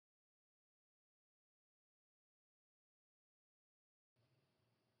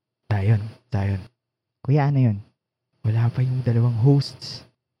Zion, Kuya, ano yun? wala pa yung dalawang hosts.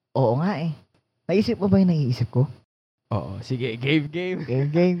 Oo nga eh. Naisip mo ba yung naiisip ko? Oo, sige, game.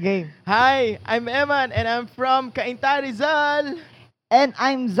 Game. Hi, I'm Eman and I'm from Cainta, Rizal. And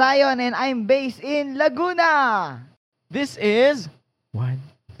I'm Zion and I'm based in Laguna. This is 1,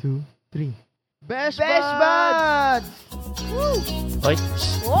 2, 3. Besh Buds! Hoy.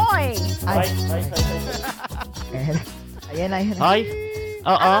 Oy! Ay, ayan na. Hoy.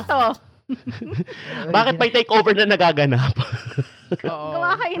 Oo. Ano to? Bakit may takeover na nagaganap? Oo.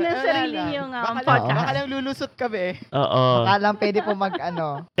 Gawa kayo ng Wala sarili lang. niyong, Baka podcast. lang lulusot kami. Oo. Baka lang pwede po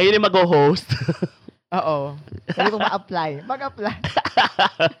mag-ano. Kayo na mag-host. Oo. Pwede po ma-apply. Mag-apply.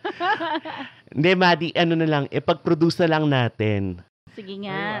 Hindi, Maddie, ano na lang, pag-produce na lang natin. Sige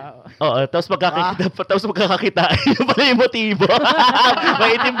nga. Wow. Oo, tapos magkakakita. Yun pala yung motibo.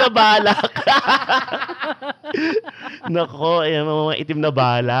 May itim na balak. Nako, ayan, mga itim na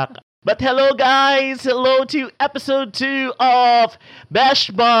balak. But hello guys! Hello to episode 2 of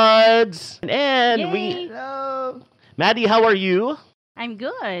Besh Buds! And Yay! Hello. Maddie, how are you? I'm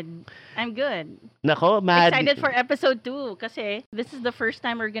good. Nako, Maddie. Excited for episode 2 kasi this is the first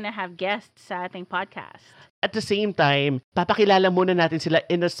time we're gonna have guests sa ating podcast. At the same time, papakilala muna natin sila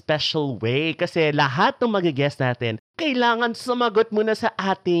in a special way kasi lahat ng mag-guest natin kailangan sumagot muna sa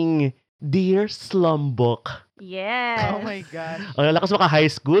ating Dear Slumbook. Yes. Oh my God. O, lakas maka-high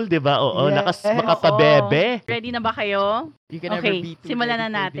school, di ba? Oo, Yes. lakas maka-pabebe. Ready na ba kayo? You can never Okay, be too simulan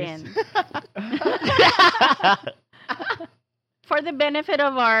ready na for this. natin. For the benefit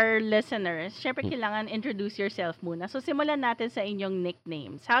of our listeners, syempre kailangan introduce yourself muna. So simulan natin sa inyong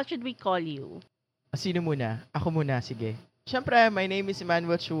nicknames. How should we call you? Sino muna? Ako muna, sige. Siyempre, my name is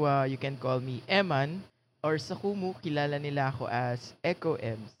Emmanuel Chua. You can call me Eman. Or sa Kumu, kilala nila ako as Echo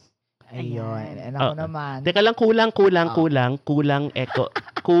Ems. Ayun. And ako Oh. naman. Teka lang, kulang echo.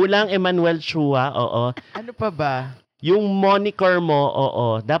 Kulang Emmanuel Chua, oo. Ano pa ba? Yung moniker mo, oo.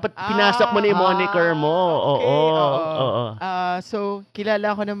 Dapat pinasok mo na yung moniker mo, okay, oo. So,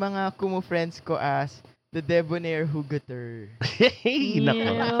 kilala ko ng mga Kumu friends ko as The Debonair Huguter. Hey,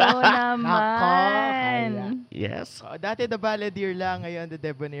 nako. Naman. Yes. Dati The Balladeer lang, ngayon The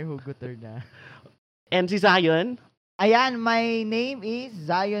Debonair Huguter na. And si Zion? Ayan, my name is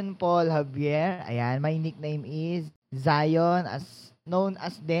Zion Paul Javier. Ayan, my nickname is Zion, as known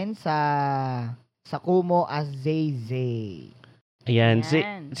as din sa Kumu as Zay. Ayan,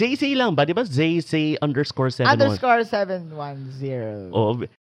 Ayan. Zay lang ba? Di ba? Zay_710. _710. Oo.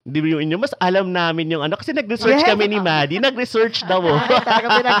 Di ba yung inyo? Mas alam namin yung ano. Kasi nag-research kami ni Maddie. Nag-research daw. Oh. Ay, talaga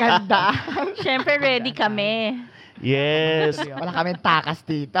pinaganda. Syempre ready kami. Yes. Wala kaming takas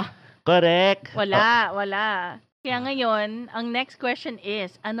dito. Correct. Wala. Kaya ngayon, ang next question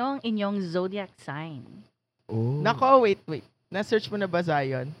is, ano ang inyong zodiac sign? Oh. Nako, wait. Na-search mo na ba,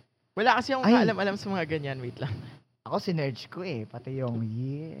 Zion? Wala kasi yung Ay. alam sa mga ganyan. Wait lang. Ako sinerge ko eh. Pati yung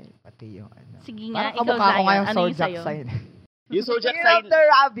year. Pati yung ano. Sige nga, Parang ikaw kamukha ko Zion. ngayong Ano yung zodiac sa'yo? sign. Yung zodiac Year sign. of the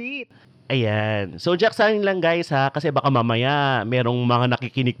rabbit. Ayan. Zodiac sign lang guys ha. Kasi baka mamaya merong mga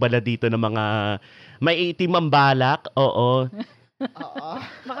nakikinig pala dito ng mga may itim ang balak. Oo. Oo.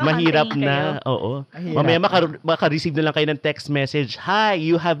 Baka Mahirap hantayin kayo. na. Oo. Mahirap. Mamaya maka-receive na lang kayo ng text message. Hi,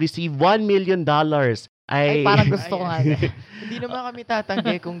 you have received $1 million. Ay, parang gusto ko nga. Hindi naman kami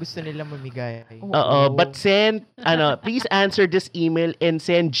tatanggi kung gusto nila mamigay. Oo, but please answer this email and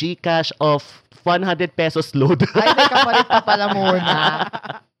send GCash of 100 pesos load. Ay, may kapalit pa pala muna.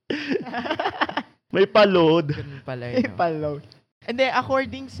 May pa-load. Ganun pala May yun. paload. And then,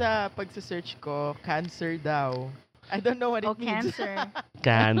 according sa pagsa-search ko, cancer daw. I don't know what it Oh, means. Cancer.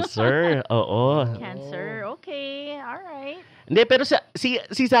 Cancer. Oo. Cancer. Okay. Alright. Hindi, pero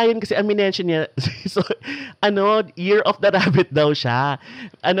si Zion kasi ang minention niya, so, Year of the Rabbit daw siya.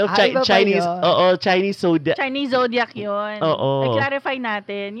 Iba ba Chinese, yun? Chinese zodiac. Chinese zodiac yun. Oo. I-clarify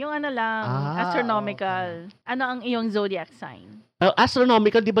natin. Yung astronomical. Okay. Ano ang iyong zodiac sign?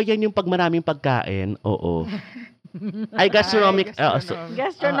 Astronomical, di ba yan yung pag maraming pagkain? Oo. Ay, gastronomic.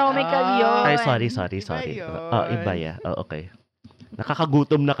 Gastronomical yun. Ay, sorry. Iba yun. Iba ya. Okay.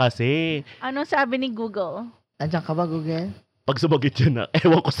 Nakakagutom na kasi. Ano sabi ni Google? Nandiyan ka ba, Google? Pag sumagit yun na,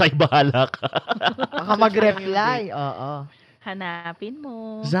 ewan ko sa'yo, bahala ka. Baka mag-reply. Oo. Hanapin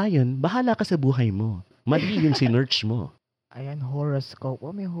mo. Zion, bahala ka sa buhay mo. Mali yung sinearch mo. Ayan, horoscope.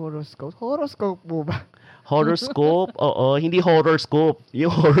 Oh, may horoscope. Horoscope mo ba? Horoscope? Oo, hindi horoscope. Yung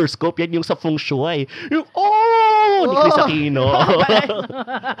horoscope, yan yung sa feng shui. Yung, ni Chris Aquino.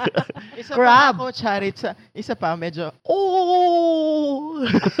 Isa Crab. pa ako, Charit. Isa pa, medyo,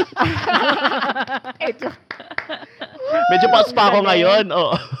 Ito. Medyo paus pa ako ngayon.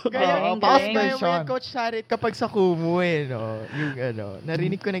 Oo. Kaya, Oo, kaya galing. mo yan, Coach Sarit, kapag sa Kumu no? Yung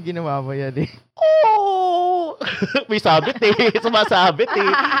narinig ko na ginawa mo yan eh. Oh! May sabit eh. Sumasabit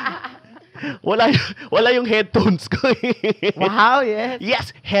eh. Wala yung headtones ko eh. Wow, yes. Yes,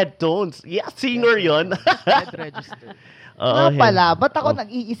 headtones. Yes, singer yon. Head register. Nga pala, ba't ako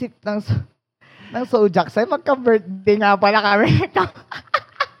nag-iisip ng Sojak Sign? Magka-birthday nga pala kami.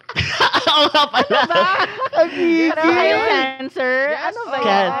 Oo nga pala. Pero kayo Nag-iisip. cancer? Yes, Ano ba oo.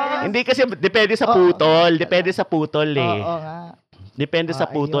 yan? Hindi kasi depende sa putol. Depende sa putol eh. Oo nga. Depende sa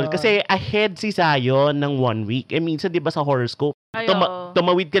putol. Ayun. Kasi ahead si Zion ng 1 week. Eh minsan 'di ba sa horoscope, Ay, oo.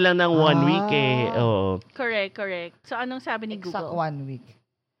 tumawid ka lang ng 1 week eh. Ah. Oo. Correct. So, anong sabi ni Exact Google? 1 week.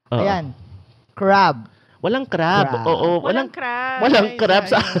 Oo. Ayan. Crab. Walang crab. Crab. Oo, Walang crab. walang Ay, crab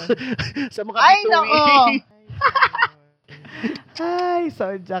sa Zion. sa mga Ay, bituin. nako! Ay,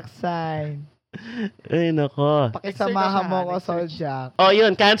 Zodiac sign. Ay, nako. Pakisamahan mo ko, Nag-search. Zodiac. Oh,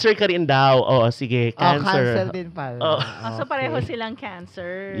 yun. Cancer ka rin daw. Oo, sige. Oh, cancel Cancer. din pala. Oh. So, pareho Okay. silang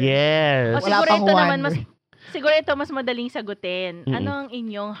cancer. Yes. O, Wala siguro pang ito one naman, week. siguro ito mas madaling sagutin. Mm-mm. Ano ang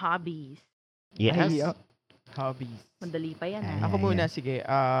inyong hobbies? Yes. Ay, oh. Hobbies. Madali pa yan, Ay. ah. Ako muna, sige.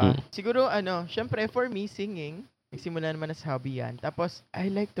 Siguro, syempre, for me, singing. Nagsimula naman as hobby yan. Tapos,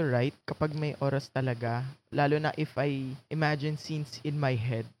 I like to write kapag may oras talaga. Lalo na if I imagine scenes in my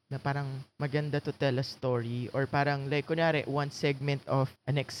head na parang maganda to tell a story or parang like, kunyari, one segment of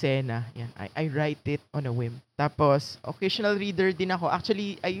an eksena. Yan. I write it on a whim. Tapos, occasional reader din ako.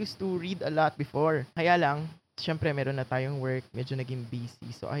 Actually, I used to read a lot before. Kaya lang, syempre, meron na tayong work. Medyo naging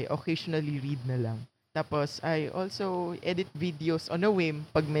busy. So, I occasionally read na lang. Tapos, I also edit videos on a whim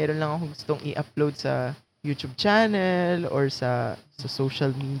pag meron lang akong gustong i-upload sa YouTube channel or sa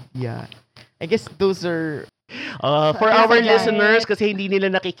social media. I guess those are... For Yes, our guys. listeners, kasi hindi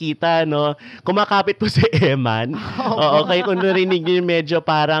nila nakikita, no? Kumakapit po si Eman. Oo, kaya kung narinig niyo medyo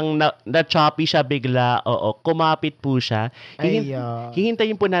parang na-choppy siya bigla. Oo, kumapit po siya. Ay,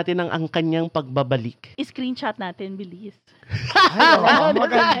 Hihintayin po natin ang kanyang pagbabalik. I-screenshot natin, bilis. Ay, oo,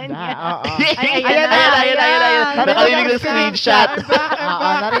 maganda. Ayan. Oo. Ayan. Nakarinig ng screenshot. Oo,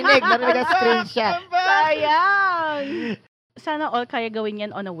 narinig ang screenshot. Sayang! Sana all kaya gawin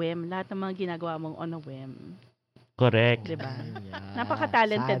yan on a whim. Lahat ng mga ginagawa mong on a whim. Correct. Diba? Ayan.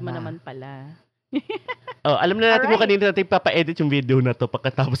 Napaka-talented mo Sana. naman pala. Oh, alam na natin kung Alright. kanina natin papa-edit yung video na to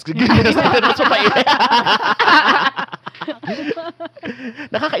pagkatapos ko ginas natin sa pa-edit.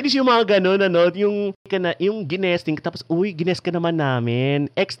 Nakakainis yung mga ganun, ano, yung ginesting, tapos, gines ka naman namin.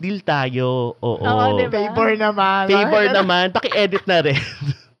 Ex-deal tayo. Oo. Oo, diba? Favor naman. Favor naman, paki-edit na rin.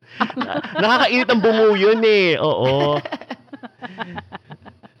 Nakakainit ang bungo yun eh. Oo.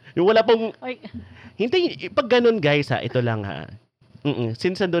 Yung wala pong... Oy, Hintay, pag ganun guys ha, ito lang ha.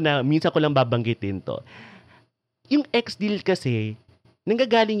 Since ando na, minsan ko lang babanggitin to. Yung ex-deal kasi,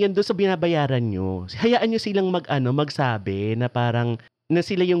 nanggagaling yan doon sa binabayaran nyo. Hayaan nyo silang magsabi na parang, na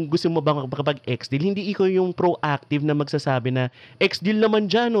sila yung gusto mo bang kapag ex-deal. Hindi ikaw yung proactive na magsasabi na, ex-deal naman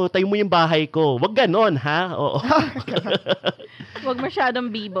dyan, tayo mo yung bahay ko. Wag ganon, ha? Oo. wag masyadong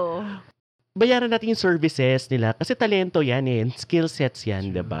bibo. Bayaran natin yung services nila kasi talento yan eh. Skill sets yan,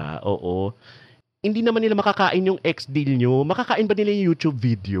 diba? Oo. Hindi naman nila makakain yung ex-deal nyo. Makakain ba nila yung YouTube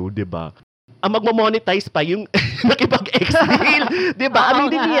video, diba? Ang magmamonetize pa yung nakipag-ex-deal. Diba?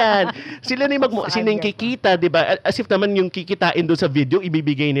 Aminin yan. Sila na sila yung kikita, diba? As if naman yung kikitain doon sa video,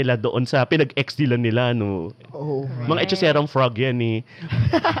 ibibigay nila doon sa pinag-ex-dealan nila, no? Oo. Mga echoserong frog yan eh.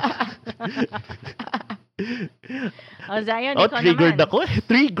 Zion, ikaw Triggered naman. ako.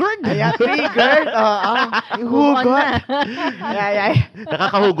 Triggered. Ayan, triggered. Oo. Move on Hugot. na. Ay.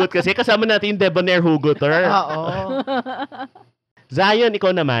 Nakakahugot kasi. Kasama natin yung debonair hugoter. Oo. Zion,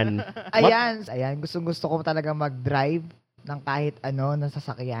 ikaw naman. Ayan, gustong-gusto ko talaga mag-drive ng kahit ano na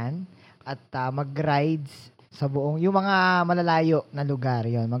sasakyan at mag-rides sa buong, yung mga malalayo na lugar,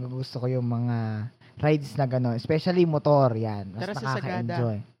 yon. Magugusto ko yung mga rides na gano'n, especially motor, yan. Mas Tara sa Sagada.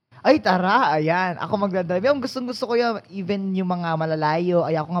 nakaka-enjoy. Ay, tara, ayan. Ako magdadrive. Yung gustong-gusto ko yun, even yung mga malalayo,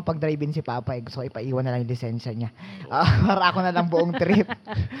 ay ako nga pag-drive-in si Papa, gusto ko ipaiwan na lang yung lisensya niya. Para ako na lang buong trip.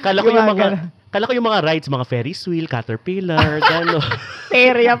 Kala ko yung mga rides, mga Ferris wheel, Caterpillar, gano'n.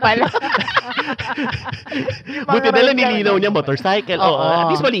 Area pala. Buti na lang nilinaw niya motorcycle. Oo. Oo.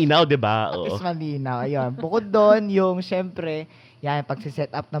 At least malinaw, di ba? At Oo. least malinaw. Ayun. Bukod doon, yung syempre, yan, pagsiset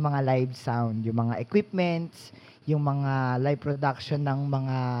up ng mga live sound, yung mga equipments, yung mga live production ng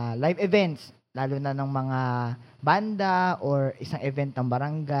mga live events, lalo na ng mga banda or isang event ng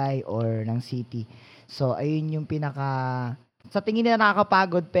barangay or ng city. So, ayun yung sa tingin nila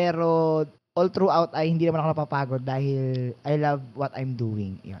nakakapagod, pero all throughout ay hindi naman ako napapagod dahil I love what I'm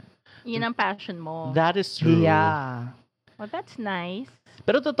doing. Yun. Yun ang passion mo. That is true. Yeah. Oh, that's nice.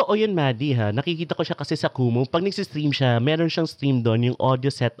 Pero totoo yun, Maddie, ha? Nakikita ko siya kasi sa Kumu. Pag nagsistream siya, meron siyang stream doon, yung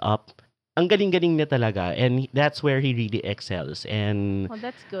audio setup. Ang galing-galing niya talaga. And that's where he really excels. And Oh,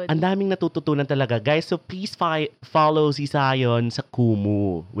 that's good. ang daming natututunan talaga. Guys, so please follow si Zion sa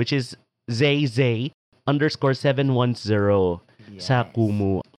Kumu, which is @ZayZay_710 sa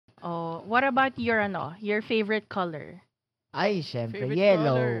Kumu. Oh, what about your favorite color? Ay, syempre, Favorite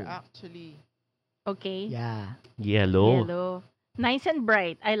yellow. color, actually. Okay. Yeah. Yellow. Yellow. Nice and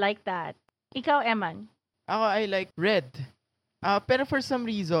bright. I like that. Ikaw, Eman. Ako, I like red. Pero for some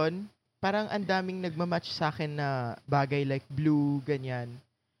reason, parang ang daming nagmamatch sa akin na bagay like blue, ganyan.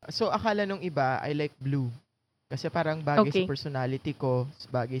 So, akala nung iba, I like blue. Kasi parang bagay Okay. sa personality ko,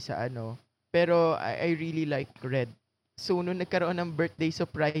 bagay sa ano. Pero I really like red. So, nung nagkaroon ng birthday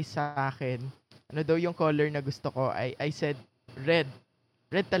surprise sa akin, ano daw yung color na gusto ko, I said red.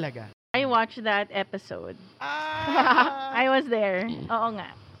 Red talaga. I watched that episode. Ah! I was there. Oo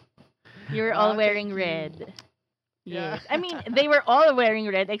nga. You're all Wow, wearing thank you. red. Yeah. Yes. I mean, they were all wearing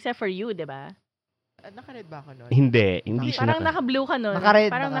red except for you, di ba? Naka-red ba ako nun? Hindi siya Parang naka... naka-blue ka nun. Naka-red,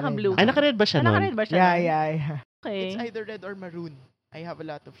 Parang naka-red. naka-blue. Ay, naka-red ba siya nun? Naka-red ba siya Yeah, nun? yeah. Okay. It's either red or maroon. I have a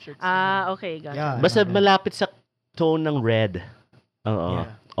lot of shirts. Okay. Gotcha. Yeah. Basta Naka-red. malapit sa tone ng red. Oo.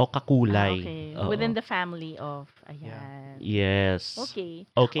 Yeah. O kakulay. Okay. Oo. Within the family of, ayan. Yes. Okay.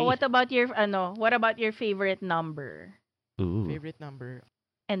 Okay. Oh, what about your favorite number? Ooh. Favorite number.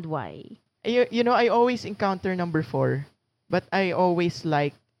 And why? You know, I always encounter number 4, but I always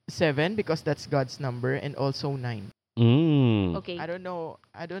like 7 because that's God's number, and also 9. Okay. I don't know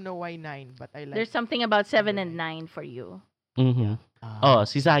why 9, but I like. There's something about 7 and 9 for you. Mhm. Oh,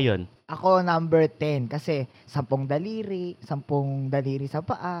 si Zion. Ako, number 10. Kasi 10 daliri, 10 daliri sa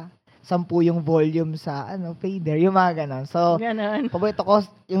paa, 10 yung volume sa, fader, yung mga ganon. So, Ganon. paborito ko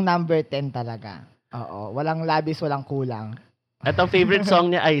yung number 10 talaga. Oo. Walang labis, walang kulang. At ang favorite song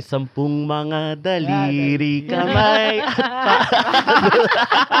niya ay 10 mga daliri Yeah, kamay.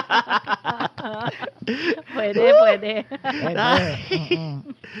 Pwede. Pwede. Mm-mm.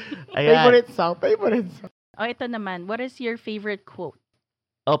 Ayan. Favorite song. Oh, ito naman. What is your favorite quote?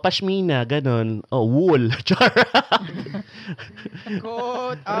 Oh, pashmina, ganon. Oh, wool. Char.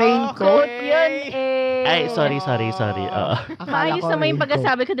 Coat. Raincoat Okay. Yun eh. Ay, sorry. Oo. Akala Maayos ko naman yung raincoat.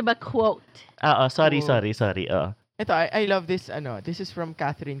 pagkasabi ko, diba? Quote. Sorry. Oh. Ito, I love this. This is from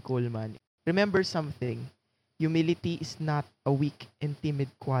Catherine Coleman. Remember something. Humility is not a weak and timid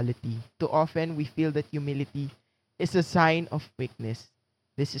quality. Too often, we feel that humility is a sign of weakness.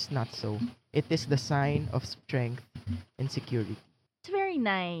 This is not so. It is the sign of strength and security. It's very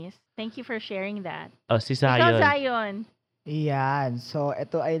nice. Thank you for sharing that. Oh, si Ikaw, Zion. Zion. Yan. So,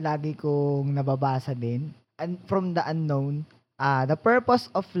 ito ay lagi kong nababasa din. And from the unknown, the purpose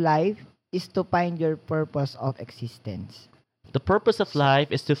of life is to find your purpose of existence. The purpose of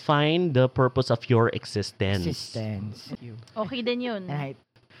life is to find the purpose of your existence. Thank you. Okay din yun. Right.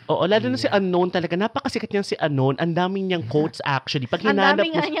 Oo, lalo na si Unknown talaga. Napakasikat niyan si Unknown. Ang daming niyang quotes actually. Pag Ang hinanap dami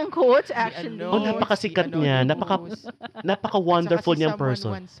mo, nga niyang quotes, actually. Oh, napakasikat niya. Napaka-wonderful niyang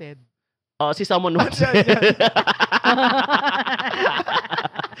person. Someone once said, Oh, si someone once.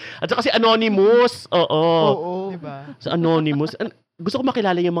 At saka si Anonymous. Oo. Oo. diba? Si Anonymous. Gusto ko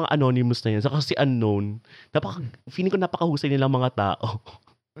makilala yung mga Anonymous na yun. Saka si Unknown. Feeling ko napakahusay nilang mga tao.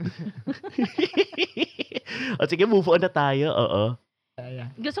 O sige, move on na tayo. Oo.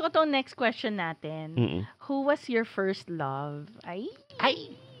 Gusto ko tong next question natin. Mm-mm. Who was your first love? Ay,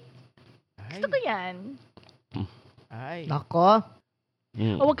 gusto ko yan. Ay. Nako.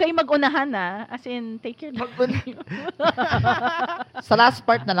 Mm. O, huwag kayong mag-unahan As in, take your time. Sa last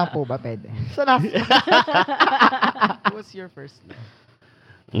part na lang po ba, pwede? Sa last Who was your first love?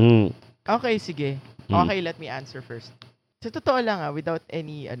 Mm. Okay, sige. Mm. Okay, let me answer first. Sa totoo lang without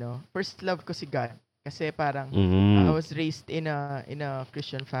any first love ko si God. Kasi parang I Mm. was raised in a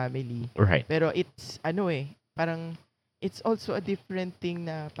Christian family. Right. Pero it's parang it's also a different thing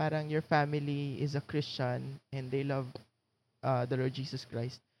na parang your family is a Christian and they love the Lord Jesus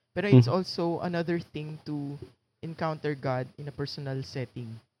Christ. Pero it's also another thing to encounter God in a personal setting.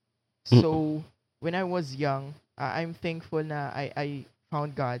 So when I was young, I'm thankful na I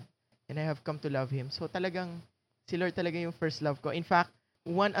found God and I have come to love Him. So talagang si Lord talaga yung first love ko. In fact,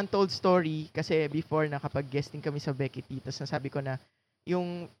 one untold story, kasi before nakapag-guesting kami sa Becky T, tapos nasabi ko na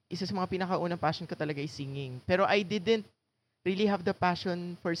yung isa sa mga pinakaunang passion ko talaga is singing. Pero I didn't really have the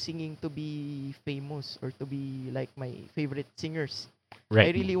passion for singing to be famous or to be like my favorite singers. I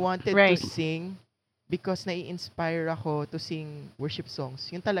Right. really wanted Right. to sing because nai-inspire ako to sing worship songs.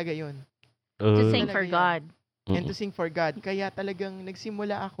 Yun talaga yun. To Uh, sing for God. And to sing for God. Kaya talagang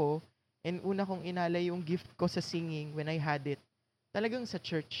nagsimula ako And una kong inalay yung gift ko sa singing when I had it, talagang sa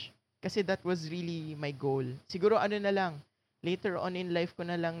church. Kasi that was really my goal. Siguro na lang, later on in life ko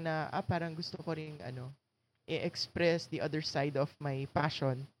na lang na, parang gusto ko ring i-express the other side of my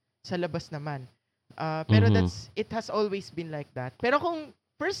passion sa labas naman. Pero it has always been like that. Pero kung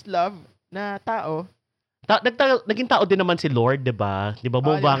first love na tao, Naging tao din naman si Lord, 'di ba? 'Di ba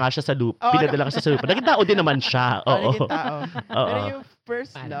bumaba nga siya sa lupa, pinadala ka siya sa lupa. Naging tao din naman siya. Naging tao. Pero yung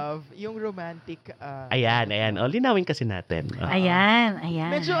first love, yung romantic Ayan. Linawin kasi natin. Ayan.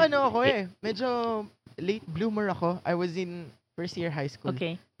 Medyo medyo late bloomer ako. I was in first year high school.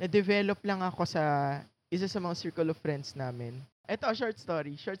 Okay. Na-develop lang ako sa isa sa mga circle of friends namin. Ito, short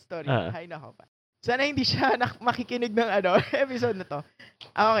story. Hay nako pa. Sana hindi siya makikinig ng episode na to.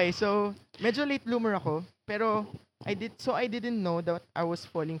 Okay, so medyo late bloomer ako, pero I didn't know that I was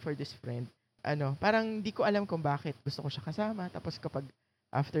falling for this friend. Parang hindi ko alam kung bakit gusto ko siya kasama. Tapos kapag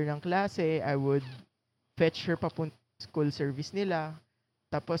after ng klase, I would fetch her papunta school service nila.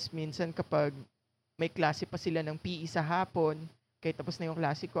 Tapos minsan kapag may klase pa sila ng PE sa hapon, kahit tapos na yung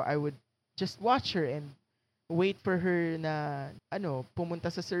klase ko, I would just watch her and wait for her na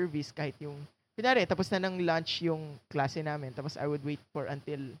pumunta sa service kahit yung kunwari, tapos na ng lunch yung klase namin. Tapos I would wait for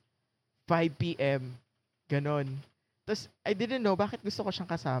until 5 p.m. Ganon. Tapos I didn't know bakit gusto ko siyang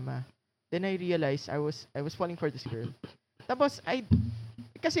kasama. Then I realized I was falling for this girl. Tapos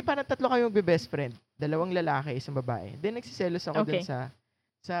kasi parang tatlo kayong best friend. 2 lalaki, 1 babae. Then nagsiselos ako dun sa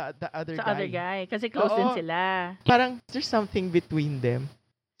the other guy. Sa other guy. Kasi close din sila. Parang there's something between them.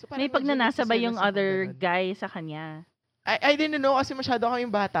 So, May pagnanasa ba yung other guy sa kanya? I didn't know kasi masyado kaming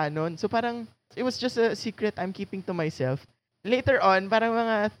bata nun. So parang it was just a secret I'm keeping to myself. Later on, parang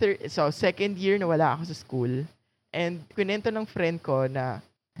mga second year na wala ako sa school. And kunento ng friend ko na,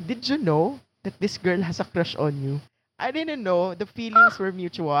 did you know that this girl has a crush on you? I didn't know the feelings were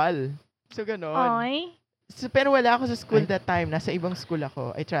mutual. So ganon. Oy. So, pero wala ako sa school that time. Nasa ibang school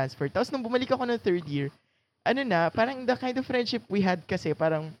ako. I transferred. Tapos nung bumalik ako ng third year, parang the kind of friendship we had kasi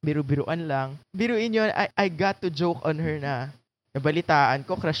parang biru-biruan lang. Biruin yun, I got to joke on her na nabalitaan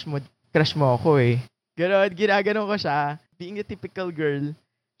ko, crush mo ako eh. Ganon, ginaganon ko siya. Being a typical girl,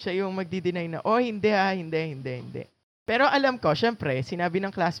 siya yung magdi-deny na, hindi. Pero alam ko, syempre, sinabi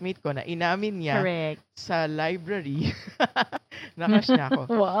ng classmate ko na inamin niya sa library na crush niya ako.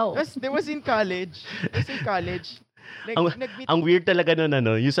 Wow. There was in college. Ang weird talaga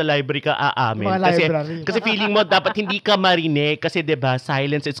nun, yung sa library ka aamin. Mga library. Kasi feeling mo, dapat hindi ka marinig. Kasi diba,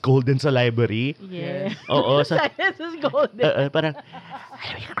 silence is golden sa library. Yes. Oo. Silence is golden. Parang,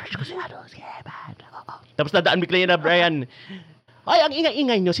 crush ko si Tapos nadaan bigla yan na, Brian, ay, ang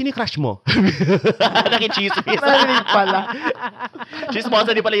ingay-ingay nyo, sino crush mo? Nakichismis. Marinig pala.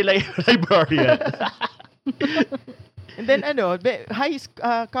 Chismosa di pala yung librarian. And then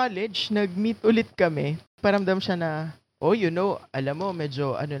college, nag-meet ulit kami. Paramdam siya na, alam mo,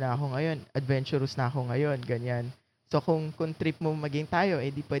 medyo na ako ngayon, adventurous na ako ngayon, ganyan. So kung trip mo maging tayo,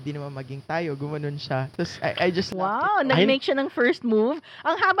 di pwede naman maging tayo. Gumanon siya. Tapos I just wow, nag-make siya ng first move.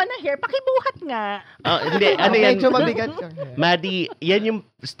 Ang haba ng hair, pakibuhat nga. Hindi, yan? Medyo mabigat ka. Maddie, yan yung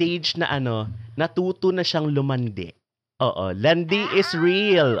stage na natuto na siyang lumandi. Oo, landi is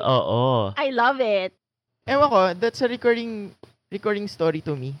real. Oo. I love it. Ewan ko, that's a recurring story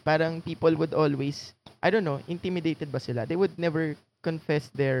to me. Parang people would always, I don't know, intimidated ba sila? They would never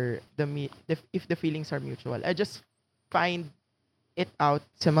confess if the feelings are mutual. I just find it out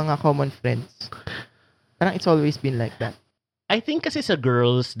sa mga common friends. Parang it's always been like that. I think kasi sa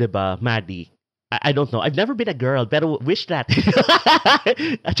girls, diba, Maddie, I don't know. I've never been a girl, pero wish that.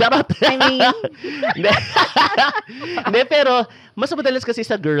 Charot. I mean, hindi, pero mas madalas kasi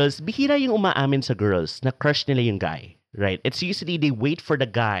sa girls, bihira yung umaamin sa girls na crush nila yung guy. Right? It's usually they wait for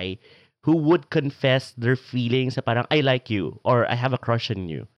the guy who would confess their feelings sa parang, I like you, or I have a crush on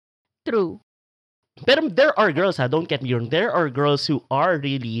you. True. Pero there are girls, don't get me wrong, there are girls who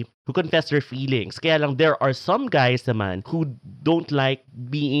confess their feelings. Kaya lang, there are some guys naman who don't like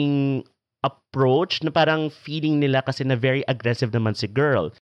being approached na parang feeling nila kasi na very aggressive naman si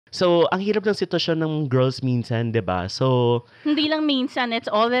girl. So, ang hirap ng sitwasyon ng girls minsan, 'di ba? So, hindi lang minsan, it's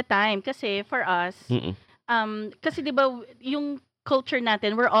all the time. Kasi for us, kasi 'di ba yung culture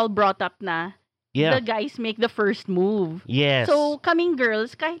natin, we're all brought up na the guys make the first move. Yes. So, kaming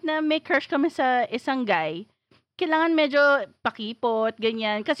girls, kahit na may crush kami sa isang guy, kailangan medyo pakipot,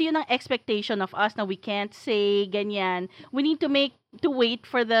 ganyan. Kasi yun ang expectation of us na we can't say, ganyan. We need to wait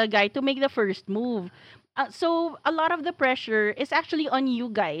for the guy to make the first move. So, a lot of the pressure is actually on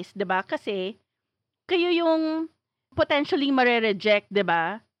you guys, 'di ba? Kasi kayo yung potentially mare-reject, 'di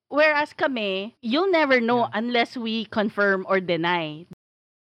ba? Whereas kami, you'll never know unless we confirm or deny.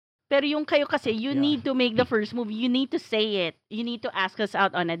 Pero yung kayo kasi, you Yeah. need to make the first move. You need to say it. You need to ask us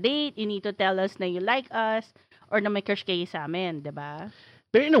out on a date. You need to tell us na you like us or na may crush kayo sa amin, diba?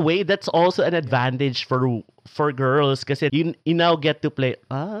 But in a way, that's also an advantage for girls kasi you now get to play,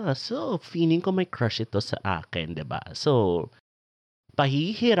 so feeling ko may crush ito sa akin, 'di ba? So,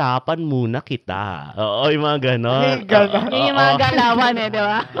 pahihirapan muna kita. Oo, yung mga ganon. Ay, ganon. Yun yung mga galawan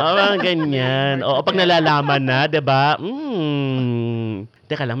diba? Oo, mga ganyan. Oo, pag nalalaman na, 'di ba?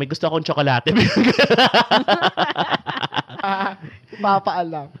 Teka lang, may gusto akong tsokolate.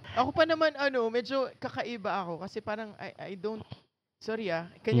 Papaalam. Ako pa naman, medyo kakaiba ako kasi parang I don't, sorry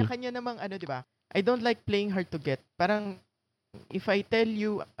kanya-kanya namang di ba? I don't like playing hard to get. Parang, if I tell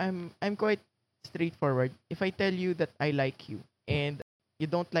you, I'm quite straightforward. If I tell you that I like you and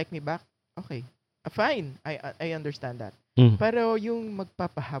you don't like me back, okay. Fine. I understand that. Pero yung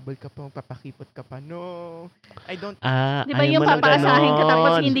magpapahabol ka pa, magpapakipot ka pa, no. I don't. Di ba ayaw yung mo ng papaasahin ka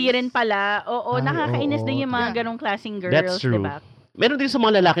tapos ganon. hindi rin pala? Oo, Ay, nakakainis oo. din yung mga Yeah. ganong klaseng girls, That's true. diba? Meron din sa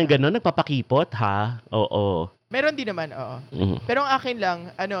mga lalaking ganon, nagpapakipot, ha? Oo. Meron din naman, oo. Mhm. Pero ang akin lang,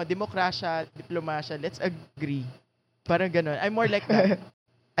 demokrasya, diplomasya, let's agree. Parang ganun. I'm more like that.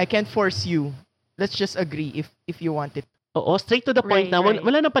 I can't force you. Let's just agree if you want it. Oo, straight to the point Right, na right.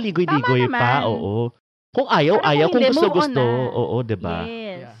 wala na paligoy-ligoy Tama pa. naman. Oo. Kung ayaw, Parang ayaw. kung Kung hindi, move on gusto, na. oo, 'di ba?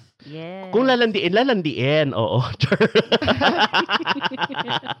 Yes. Yes. Kung lalandiin, oo.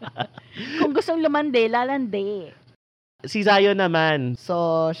 Kung gustong lumandi, lalandi. Si Zion naman.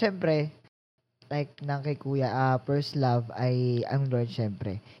 So, syempre, like ng kay Kuya, first love ay ang Lord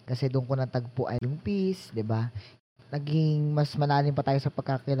syempre. Kasi doon ko natagpuan yung peace, 'di ba? Naging mas malalim pa tayo sa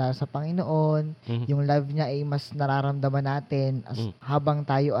pagkakilala sa Panginoon. Mhm. Yung love niya ay mas nararamdaman natin habang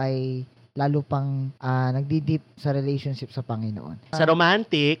tayo ay lalo pang nagdi-deep sa relationship sa Panginoon. Sa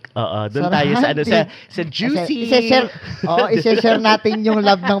romantic, doon Sa tayo sa romantic. sa juicy. I-share natin yung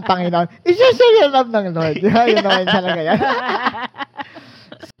love ng Panginoon. I-share yung love ng Lord. Yun naman talaga yan.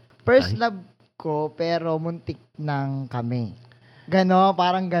 First love ko, pero muntik ng kami.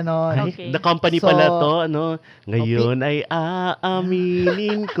 Parang ganon. Ay, Okay. the company So, pala to, ano? Ngayon ay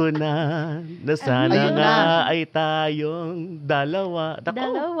aaminin ko na sana Ayun nga na. ay tayong dalawa. Nako.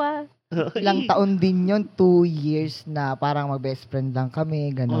 Dalawa. Ilang taon din yun, 2 years na parang mag-best friend lang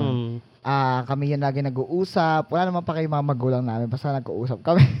kami, ganon. Kami yun lagi nag-uusap. Wala naman pa kayo mga magulang namin, basta nag-uusap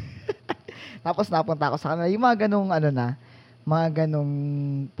kami. Tapos napunta ako sa kanila, yung mga ganong mga ganong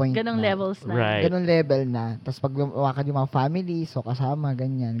point Ganong na. levels na. Right. Ganong level na. Tapos pag lumakan yung mga family, so kasama,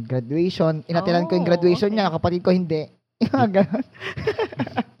 ganyan. Graduation, inatilan ko yung graduation okay. niya, kapatid ko hindi. Yung mga ganon.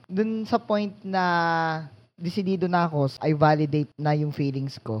 Dun sa point na desidido na ako, I validate na yung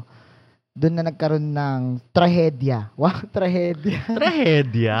feelings ko. Doon na nagkaroon ng trahedya. Wow, trahedya.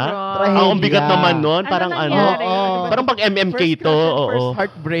 Trahedya? Trahedya. Ang bigat naman nun. Ano Parang nangyari? Oo. Parang pag MMK First to. crush and Oo. first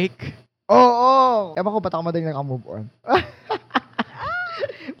heartbreak. Oo. Ewan ko ba't ako madaling naka-move on.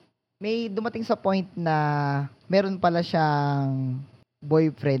 May dumating sa point na meron pala siyang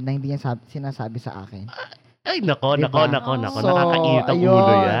boyfriend na hindi niya sinasabi sa akin. Ay, nako. Diba? Nakakainit So, ang ayun.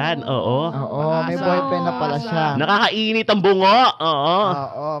 ulo yan. Oo. Oo, may Umasa. boyfriend na pala siya. Nakakainit ang bungo. Oo.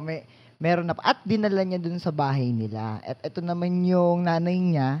 Oo, meron na. At dinala niya dun sa bahay nila. At ito naman yung nanay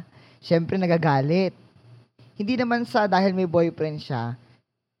niya, syempre nagagalit. Hindi naman dahil may boyfriend siya,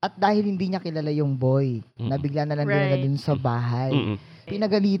 at dahil hindi niya kilala yung boy, Mm. na bigla na lang dinala Right. dun sa bahay. Mm-mm.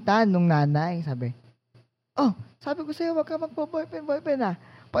 Pinagalitan nung nanay, sabi ko sa'yo, wag ka magpo-boyfriend na.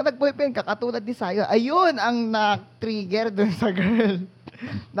 Pag nag-boyfriend ka, katulad ni Sayo, ayun ang na-trigger dun sa girl.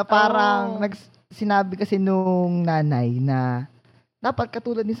 Na parang, sinabi kasi nung nanay na, dapat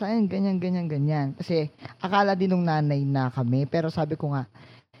katulad ni Sayo, ganyan. Kasi, akala din nung nanay na kami, pero sabi ko nga,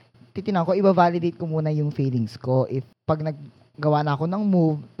 titinan ko, i-validate ko muna yung feelings ko. If pag naggawa na ako ng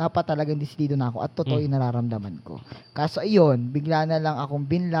move, dapat talagang decidido na ako at totoo yung nararamdaman ko. Kaso ayun, bigla na lang akong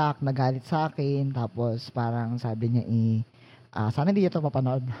binlock, nagalit sa akin, tapos parang sabi niya sana hindi niya ito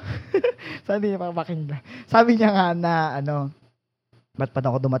mapanood. Sana hindi niya mapakinggan. Sabi niya nga na, ba't pa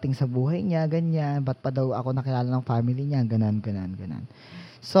daw ako dumating sa buhay niya, ganyan, ba't pa daw ako nakilala ng family niya, ganan.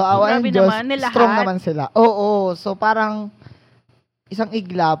 So, awa Grabe ng Diyos, naman, nilahat. strong naman sila. Oo, so parang, isang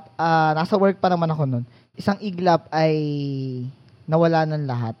iglap, nasa work pa naman ako nun, isang iglap ay nawala ng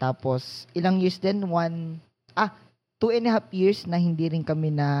lahat. Tapos, ilang years din, 2.5 years na hindi rin kami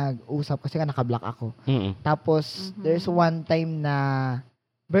nag-usap kasi nga naka-block ako. Mm-mm. Tapos, Mhm. there's one time na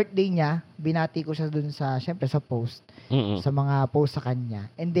birthday niya, binati ko siya dun sa, syempre sa post, Mm-mm. sa mga post sa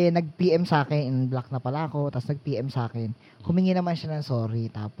kanya. And then, nag-PM sa akin, in block na pala ako, tapos nag-PM sa akin. Humingi naman siya ng sorry,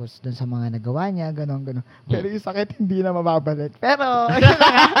 tapos dun sa mga nagawa niya, gano'n. Pero yung sakit, hindi na mababalik. Pero,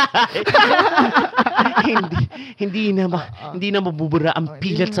 hindi na mabubura ang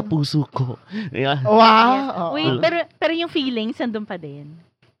pilat sa puso ko. Yeah. wow! Wait, pero yung feelings, andun pa din.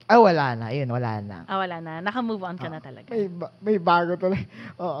 Wala na. Ayun, wala na. Wala na. Naka-move on ka na talaga. May bago tuloy.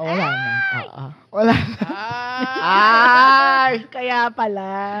 Oo, wala na. Wala na. Ah! Ay! Kaya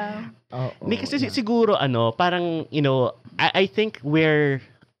pala. Hindi kasi siguro parang I think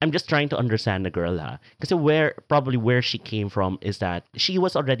I'm just trying to understand the girl kasi probably where she came from is that she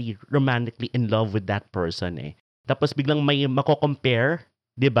was already romantically in love with that person tapos biglang may mako-compare,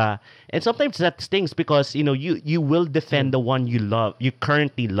 'di ba? And sometimes that stings because you will defend the one you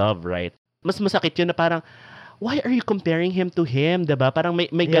currently love, right? Mas masakit 'yun na parang why are you comparing him to him, 'di ba? Parang may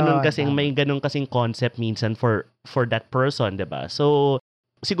ganun kasing concept minsan for that person, 'di ba? So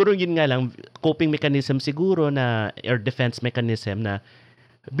siguro yun nga lang coping mechanism siguro na or defense mechanism na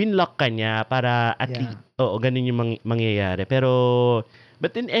binlock ka niya para at least ganun yung mangyayari. Pero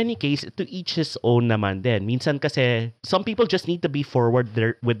but in any case, to each his own naman din. Minsan kasi some people just need to be forward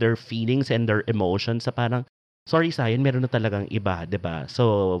with their feelings and their emotions sa parang sorry Sayan, meron na talagang iba, 'di ba?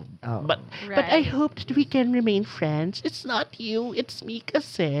 So but I hope that we can remain friends. It's not you, it's me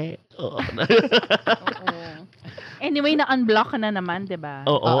kasi. Anyway, na-unblock ka na naman, 'di ba?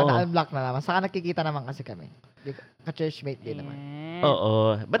 Oo. Na-unblock na naman. Saka nakikita naman kasi kami. Ka-churchmate din naman.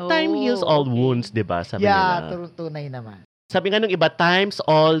 Oo. But time heals all wounds, 'di ba? Sabi nila. Tunay naman. Sabi nga nung iba, times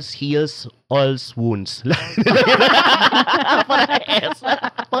all heals all wounds. Para S.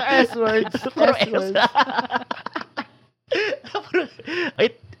 Pang S-words. Puro S.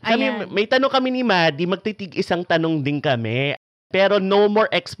 May tanong kami ni Maddie, magtitig isang tanong din kami. Pero no more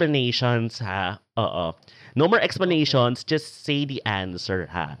explanations, ha? Oo. No more explanations, just say the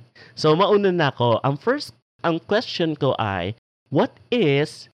answer, ha? So, mauna na ako. Ang question ko ay, what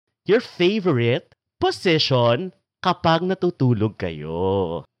is your favorite position kapag natutulog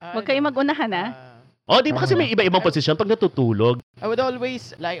kayo? Huwag kayo mag-unahan, ha? Di ba kasi may iba-ibang posisyon pag natutulog? I would always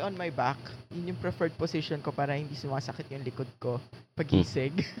lie on my back. Yun yung preferred position ko para hindi sumasakit yung likod ko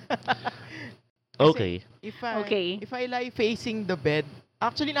pagising. Okay. If I lie facing the bed,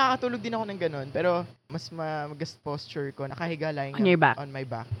 actually nakakatulog din ako ng ganun, pero mas mag-guest posture ko, nakahiga lying on my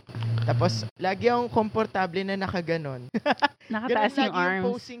back. Tapos, lagi akong komportable na nakaganon. Nakataas yung arms. Yung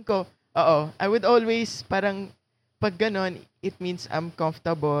posing ko. Oo. I would always parang pag ganon, it means I'm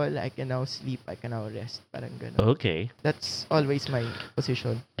comfortable, I can now sleep, I can now rest. Parang ganon. Okay. That's always my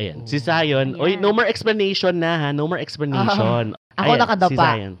position. Ayan. Si Zion. Oy, no more explanation na ha. No more explanation. Ako nakadapa. Si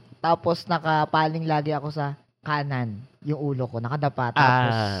Zion. Tapos nakapaling lagi ako sa kanan. Yung ulo ko. Nakadapa.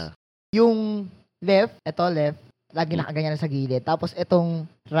 Tapos yung left, lagi nakaganyan sa gilid. Tapos itong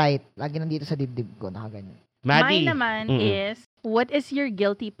right, lagi nandito sa dibdib ko. Nakaganyan. Maddie. Mine naman is, what is your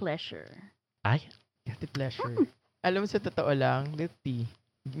guilty pleasure? Ay? Guilty pleasure. Alam mo sa totoo lang, milk tea.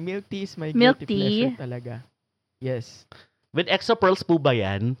 Milk tea is my Milk guilty tea? pleasure talaga. Yes. With extra pearls po ba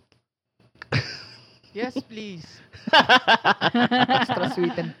yan? Yes, please. Extra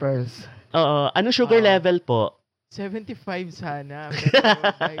sweetened pearls. Oo. Anong sugar level po? 75 sana.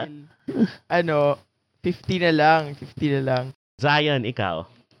 Pero dahil, 50 na lang. Zion, ikaw?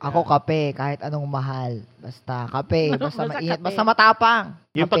 Ako kape, kahit anong mahal. Basta kape, basta Basta mainit, kape. basta matapang.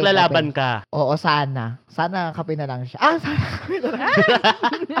 Yung Kape, paglalaban kape. ka. Oo, sana. Sana kape na lang siya. Sana kape na lang.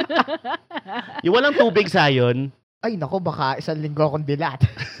 Yung walang tubig, Zion. Ay, nako, baka isang linggo akong dilat.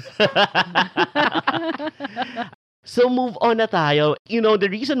 So move on na tayo. The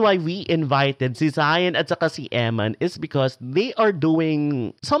reason why we invited si Zion at saka si Eman is because they are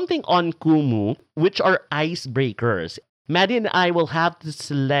doing something on Kumu, which are icebreakers. Maddie and I will have to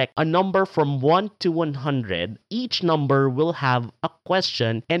select a number from 1 to 100. Each number will have a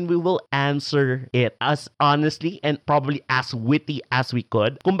question and we will answer it as honestly and probably as witty as we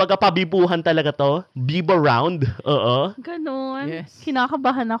could. Kumbaga, pabibuhan talaga to. Bibo round. Oo. Ganon. Yes.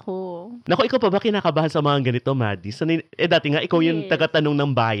 Kinakabahan ako. Naku, ikaw pa ba kinakabahan sa mga ganito, Maddie? Dati nga, ikaw yung Yes. taga-tanong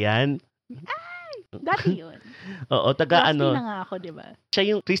ng bayan. Dati yun. Oo, Last na nga ako, di ba?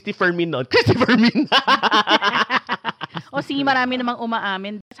 Siya yung Christy Fermin noon. Christy Fermin! O sige, marami namang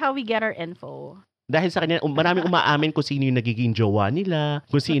umaamin. That's how we get our info. Dahil sa kanya, maraming umaamin kung sino yung nagiging jowa nila,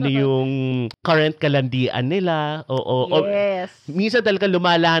 kung sino yung current kalandian nila. Oo. Yes. Minsan talaga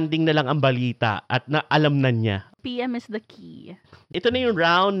lumalanding na lang ang balita at alam na niya. PM is the key. Ito na yung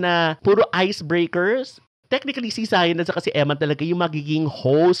round na puro icebreakers. Technically, si Zion at saka si Emma talaga yung magiging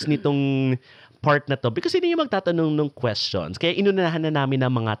host nitong part na to because hindi yung magtatanong ng questions. Kaya inunahan na namin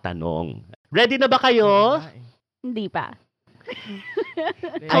ang mga tanong. Ready na ba kayo? Hindi pa.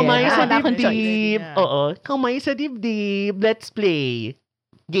 Kamay Ayan sa na, wala akong dibdib. Oo, kamay sa dibdib. Let's play.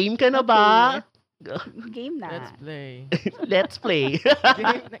 Game ka na ba? Game na. Let's play. Let's play.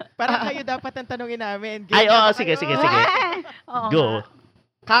 Parang kayo dapat ang tanongin namin. Ay, na oo, ba sige, kayo? sige, sige. Oo Go. nga.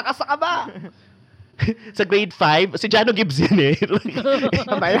 Kakasa ka ba? Sa grade 5, si Jano Gibbs yan eh.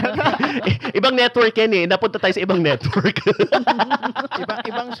 Ibang network yan eh. Napunta tayo sa ibang network.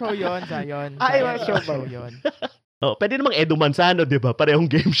 Ibang show yon, Zion. Ibang show ba? yun. Oh, pwede namang Edu Manzano, di ba? Parehong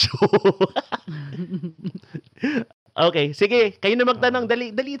game show. Okay, sige. Kayo na magtanong. Dali.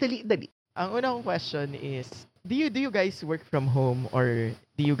 Ang una kong question is, do you guys work from home or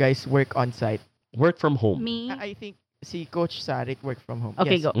do you guys work on site? Work from home. Me, I think si Coach Sarit work from home.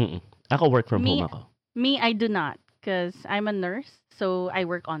 Okay, Yes. go. Ako work from Me- home ako. I do not because I'm a nurse, so I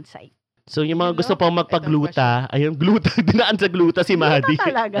work on site. So, yung mga You gusto know, pang magpagluta, ayun, gluta, dinaan sa gluta si Maddie.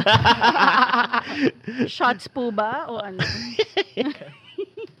 Ito talaga. Shots po ba? O ano?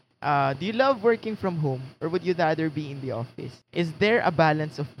 Do you love working from home or would you rather be in the office? Is there a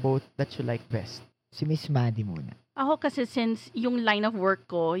balance of both that you like best? Si Miss Maddie muna. Ako kasi since yung line of work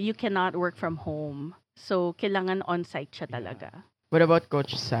ko, you cannot work from home. So, kailangan on-site siya talaga. What about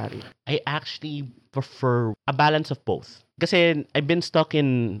Coach Sarit? I actually prefer a balance of both. Kasi I've been stuck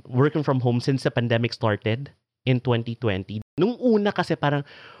in working from home since the pandemic started in 2020. Nung una kasi parang,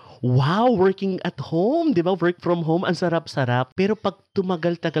 wow, working at home, di ba? Work from home, ang sarap-sarap. Pero pag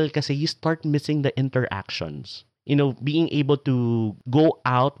tumagal-tagal kasi, you start missing the interactions. You know, being able to go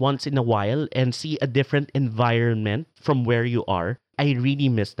out once in a while and see a different environment from where you are. I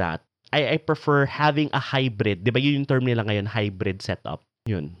really miss that. I prefer having a hybrid. Di ba yun yung term nila ngayon, hybrid setup.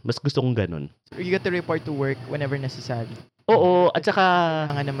 Yun. Mas gusto kong ganun. You get to report to work whenever necessary. Oo, at saka...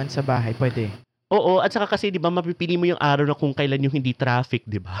 Nga naman sa bahay, pwede. Oo, at saka kasi 'di ba mapipili mo yung araw na kung kailan yung hindi traffic,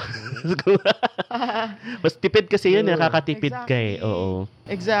 'di ba? Mas tipid kasi yun, True. nakakatipid ka eh. Oo.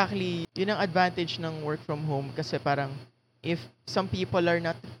 Exactly. Yun ang advantage ng work from home kasi parang if some people are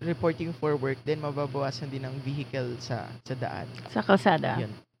not reporting for work, then mababawasan din ang vehicle sa daan. Sa kalsada.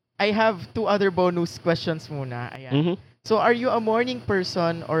 Yun. I have 2 other bonus questions muna. Ayan. Mhm. So, are you a morning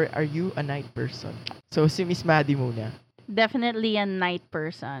person or are you a night person? So, si Miss Maddie muna. Definitely a night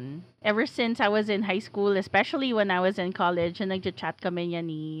person. Ever since I was in high school, especially when I was in college, and nagja-chat kami niya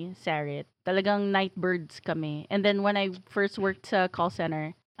ni Sarit. Talagang night birds kami. And then when I first worked sa call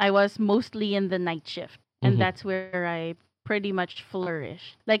center, I was mostly in the night shift. And Mhm. that's where I pretty much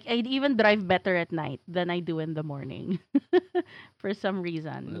flourish. Like, I'd even drive better at night than I do in the morning. For some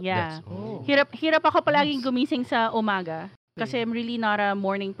reason. Yeah. Oh. Hirap ako palaging gumising sa umaga. Kasi I'm really not a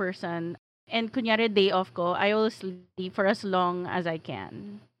morning person. And kunyari day off ko, I will sleep for as long as I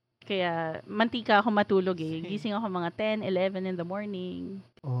can. Kaya mantika ako matulog eh. Gising ako mga 10, 11 in the morning.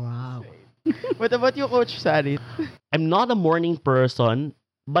 Wow. What about you, Coach Sarit? I'm not a morning person,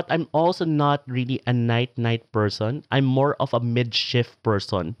 but I'm also not really a night person. I'm more of a mid-shift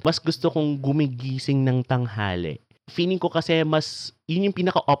person. Mas gusto kong gumigising ng tanghali. Feeling ko kasi yun yung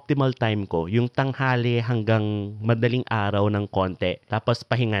pinaka-optimal time ko. Yung tanghali hanggang madaling araw ng konti. Tapos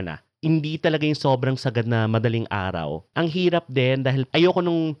pahinga na. Hindi talaga yung sobrang sagad na madaling araw. Ang hirap din dahil ayoko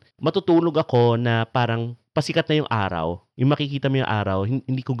nung matutulog ako na parang pasikat na yung araw. Yung makikita mo yung araw,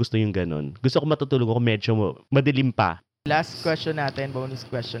 hindi ko gusto yung ganun. Gusto ko matutulog ako medyo madilim pa. Last question natin, bonus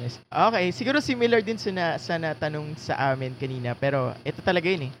question is, okay, siguro similar din sa natanong sa amin kanina, pero ito talaga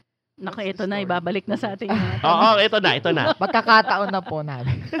yun eh. Naku, What's the ito na, story? ibabalik na sa atin. Oo, ito na. Magkakataon na po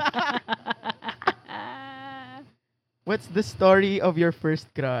namin. What's the story of your first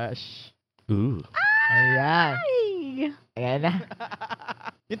crush? Ooh. Ayan. Ay! Ayan na.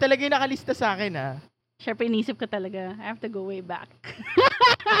 Yun talaga yung nakalista sa akin ah. Siyempre, inisip ko talaga, I have to go way back.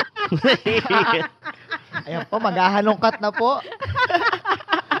 Ayan po, maghahalongkat na po.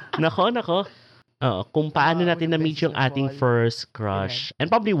 Nako. Kung paano Wow, natin the na-meet best yung of ating all. first crush. And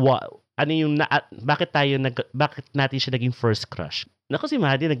probably bakit natin siya naging first crush? Nako, si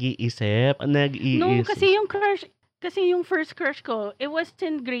Maddie nag-iisip. No, kasi yung first crush ko, it was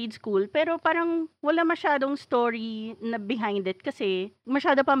in grade school, pero parang wala masyadong story na behind it kasi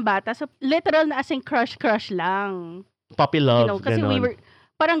masyado pang bata. So, literal na as in crush lang. Puppy love, Kasi ganon. we were,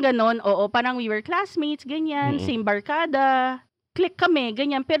 parang ganon, parang we were classmates, ganyan, Mm-mm. same barkada, click kami,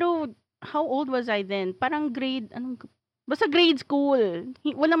 ganyan. Pero, how old was I then? Parang basta grade school.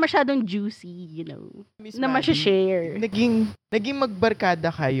 Wala masyadong juicy, Miss na Maddie, masya-share. naging magbarkada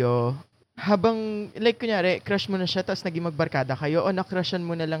kayo habang, like kunyari, crush mo na siya tapos naging magbarkada kayo o na-crushan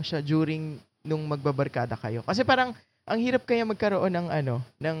mo na lang siya during nung magbabarkada kayo? Kasi parang ang hirap kaya magkaroon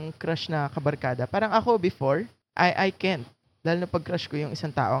ng crush na kabarkada. Parang ako before, I can't. Lalo na pag crush ko yung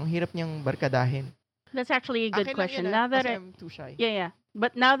isang tao, ang hirap niyang barkadahin. That's actually a good Akin lang question. yun, Now that kasi I'm too shy. yeah.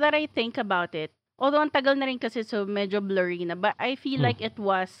 But now that I think about it, although ang tagal na rin kasi so medyo blurry na, but I feel like it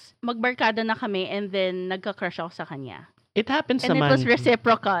was magbarkada na kami and then nagka-crush ako sa kanya. It happens And it naman. was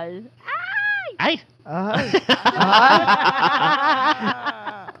reciprocal. Ay! Ay.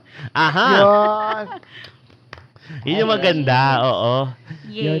 Aha! Yun. Yun yung maganda, oo.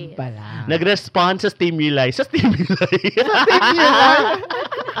 Yun Yes. pala. Nag-respond sa stimuli. Sa stimuli.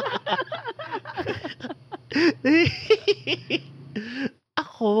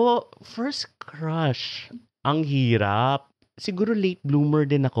 Ako, first crush. Ang hirap. Siguro late bloomer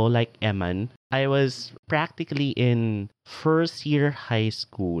din ako, like Eman. I was practically in first year high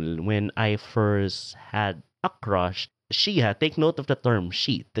school when I first had a crush. She, take note of the term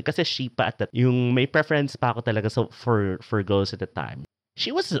she. Kasi she pa at that, yung may preference pa ako talaga for girls at the time. She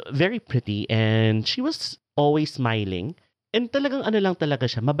was very pretty and she was always smiling. And talagang lang talaga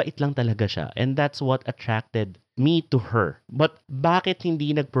siya, mabait lang talaga siya. And that's what attracted me to her. But bakit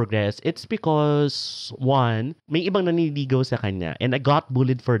hindi nag-progress? It's because, one, may ibang naniligaw sa kanya and I got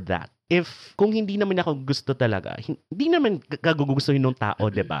bullied for that. Kung hindi naman ako gusto talaga, hindi naman kagugustuhin ng tao,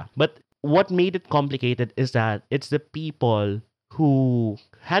 diba? But what made it complicated is that it's the people who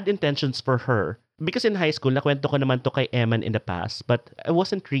had intentions for her. Because in high school, nakwento ko naman to kay Eman in the past, but I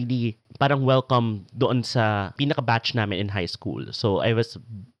wasn't really parang welcome doon sa pinaka-batch namin in high school. So I was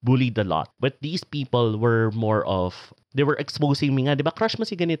bullied a lot. But these people were more of, they were exposing me nga, di ba, crush mo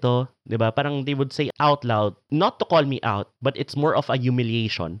si ganito? Di ba? Parang they would say out loud, not to call me out, but it's more of a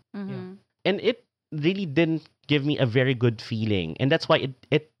humiliation. Mhm. And it really didn't give me a very good feeling. And that's why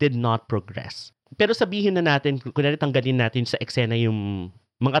it did not progress. Pero sabihin na natin, kunwari tanggalin natin sa eksena yung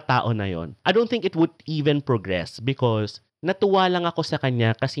mga tao na yon, I don't think it would even progress because natuwa lang ako sa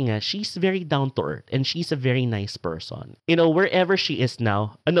kanya kasi nga she's very down to earth and she's a very nice person. You know, wherever she is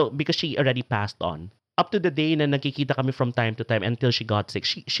now, because she already passed on. Up to the day na nagkikita kami from time to time until she got sick,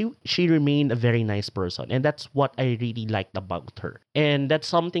 she remained a very nice person. And that's what I really liked about her. And that's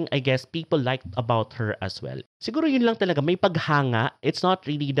something I guess people liked about her as well. Siguro yun lang talaga, may paghanga. It's not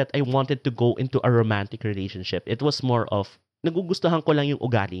really that I wanted to go into a romantic relationship. It was more of, nagugustuhan ko lang yung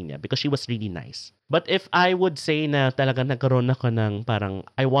ugali niya because she was really nice. But if I would say na talaga nagkaroon ako ng parang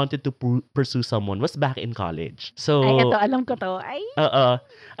I wanted to pursue someone was back in college. So, Ay, eto, alam ko to. Ay,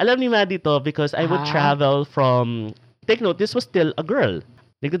 alam ni Maddie to because I would travel from, take note, this was still a girl.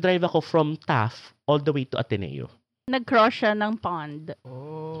 Nagdadrive ako from Taft all the way to Ateneo. nag-cross siya ng pond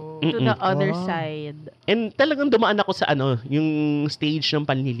Oh. to the other Oh. side. And talagang dumaan ako sa yung stage ng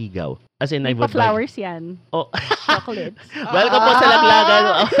panliligaw. As in, I May would pa-flowers yan. Oh. Chocolates. Welcome po sa Laglagan.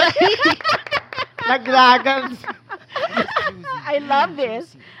 Naglagan. I love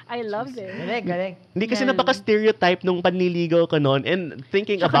this. I love this. Galing, galing. Hindi kasi Yan. napaka-stereotype nung panliligaw ko noon and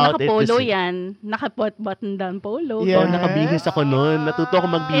thinking Tsaka about it. naka-polo kasi- yan. Naka-button down polo. Yeah. Oh, nakabihis ako noon. Natuto ako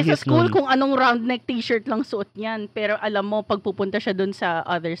Eh, sa magbihis school, noon. kung anong round neck t-shirt lang suot niyan. Pero alam mo, pag pupunta siya dun sa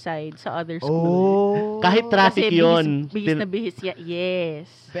other side, sa other school. Oh. Kahit traffic Kasi yun. bihis na bihis yan.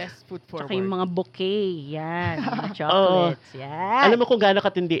 Yes. Best foot forward. Tsaka yung mga bouquet. Yan. Mga chocolates. Yan. Alam mo kung gaano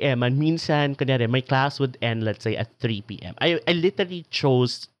katindi, Eman, minsan, kunyari, my class would end, let's say, at 3 p.m. I literally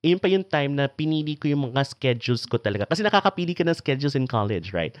chose, yun pa yung time na pinili ko yung mga schedules ko talaga. Kasi nakakapili ka ng schedules in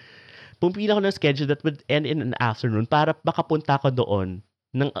college, right? Pumili ako ng schedule that would end in an afternoon para makapunta ko doon.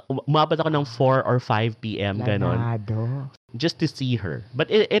 Umabot ako ng 4 or 5 p.m. ganon. Planado. Just to see her.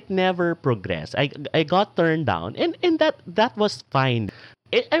 But it never progressed. I got turned down and that was fine.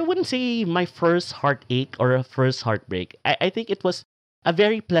 I wouldn't say my first heartache or a first heartbreak. I think it was a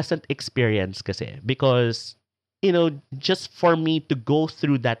very pleasant experience kasi because, you know, just for me to go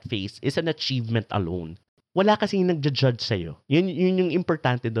through that phase is an achievement alone. Wala kasing nagja-judge sa'yo. Yun yung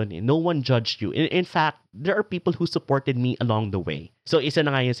importante doon eh. No one judged you. In fact, there are people who supported me along the way. So, isa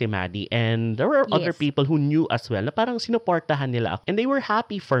na nga yun si Maddie. And there were other Yes. people who knew as well na parang sinuportahan nila ako. And they were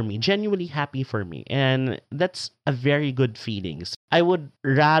happy for me. Genuinely happy for me. And that's a very good feeling. I would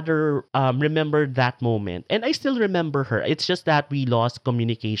rather remember that moment. And I still remember her. It's just that we lost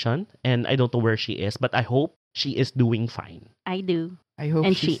communication. And I don't know where she is. But I hope she is doing fine. I do. I hope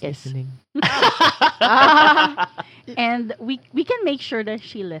And she's she is. listening. And we can make sure that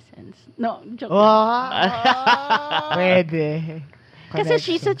she listens. No, joke. Wow. Pwede. Kasi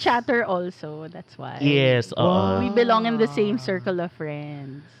she's a Connections. chatter also. That's why. Yes, oo. We belong in the same circle of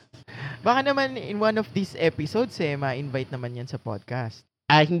friends. Baka naman in one of these episodes, ma-invite naman yan sa podcast.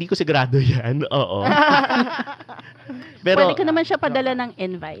 Hindi ko sigurado yan. Oo. Pero, Pwede ko naman siya padala ng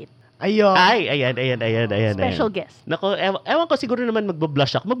invite. Ayun. Ay, ayan. Special guest. Nako, ewan ko, siguro naman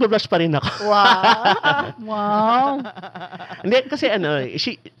magbablush ako. Magbablush pa rin ako. Wow. Wow. Hindi, kasi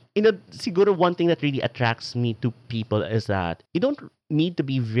siguro one thing that really attracts me to people is that you don't need to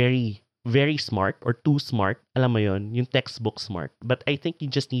be very, very smart or too smart. Alam mo yon, yung textbook smart. But I think you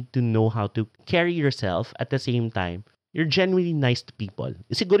just need to know how to carry yourself at the same time. You're genuinely nice to people.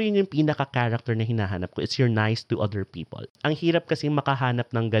 Siguro yun yung pinaka-character na hinahanap ko is you're nice to other people. Ang hirap kasi makahanap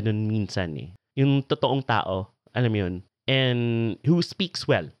ng ganun minsan eh. Yung totoong tao, alam mo yun, and who speaks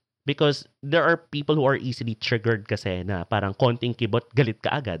well. Because there are people who are easily triggered kasi na parang konting kibot, galit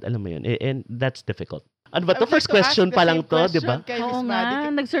ka agad. Alam mo yun. And that's difficult. Ano ba? I To would first like to question ask pa the lang same to, di question ba? kay Oo Miss Maddie.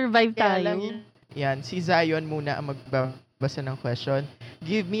 nga, nag-survive Kaya tayo. lang yan, si Zion muna ang magbabasa ng question.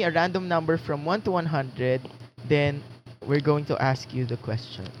 Give me a random number from 1 to 100, then we're going to ask you the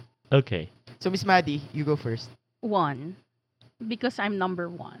question. Okay. So, Miss Maddie, you go first. 1. Because I'm number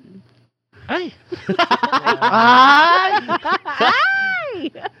 1. Ay! Ay!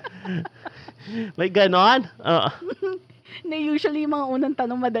 Ay! May ganon? Na usually yung mga unang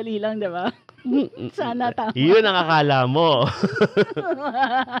tanong madali lang, di ba? Sana tama. Yun ang akala mo.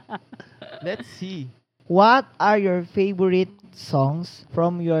 Let's see. What are your favorite songs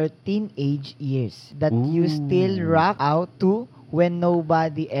from your teenage years that you Ooh. still rock out to when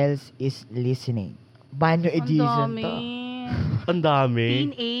nobody else is listening? Banyo Ang edition dami. to. Ang dami.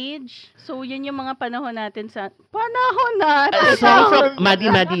 Teenage. So, yun yung mga panahon natin sa... Panahon natin! Song from...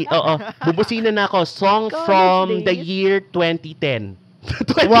 Maddie. Oo. Bubusina na ako. Song College from the days. year 2010.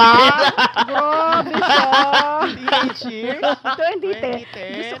 2010. Wow! Grabe siya! Teenage years?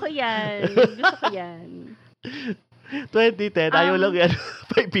 2010. Gusto ko yan. 2010. Ayaw lang yan.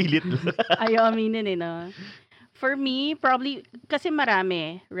 Paipilit lang. Ayaw aminin no? For me, probably, kasi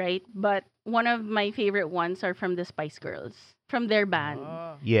marami, right? But one of my favorite ones are from the Spice Girls. From their band.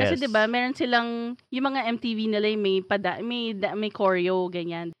 Oh. Yes. Kasi 'di ba, meron silang yung mga MTV nila yung may choreo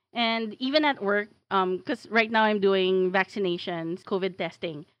ganyan. And even at work, because right now I'm doing vaccinations, COVID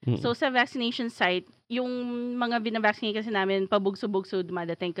testing. Mm. So sa vaccination site, yung mga binavaccinate kasi namin pabugso-bugso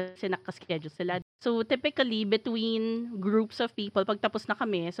dumadating kasi nakaschedule sila. So typically between groups of people, pag tapos na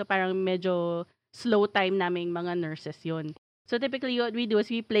kami, so parang medyo slow time naming mga nurses yun. So typically what we do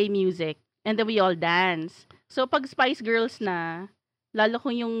is we play music and then we all dance. So pag Spice Girls na, lalo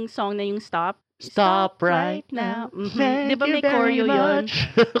kung yung song na yung Stop right now. Thank Di ba you may very choreo yun? much.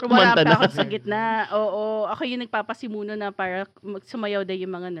 Kumanta Kumanta na. ako sa gitna. Oo, ako yung nagpapasimuno na para sumayaw din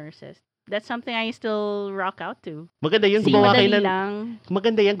yung mga nurses. That's something I still rock out to. Maganda yung Kasi gumawa kayo madali ng... lang.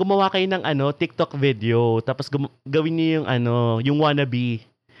 Maganda yan, gumawa kayo ng TikTok video, tapos gawin niyo yung yung wannabe.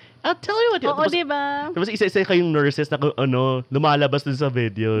 I'll tell you what. Oo, Tapos, di ba? tapos isa-isa kayong nurses na lumalabas dun sa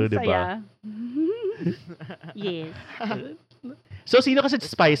video, di ba? Saya. Yes. So, sino kasi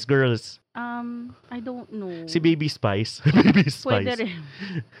Spice Girls? I don't know. Si Baby Spice. Baby Spice. Pwede rin.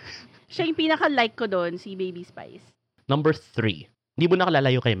 Siya yung pinaka-like ko doon, si Baby Spice. Number 3. Hindi mo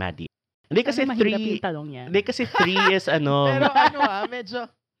nakalalayo kay Maddie. Hindi kasi Ano, mahirap 3... yung tanong niya. Hindi kasi 3 is Pero medyo...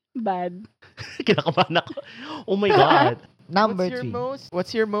 Bad. kinakabahan ako. Oh my God. Number what's your 3.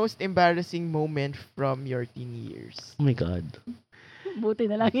 what's your most embarrassing moment from your teen years? Oh my God.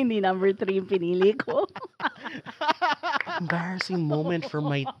 Buti na lang hindi number 3 yung pinili ko. Embarrassing moment from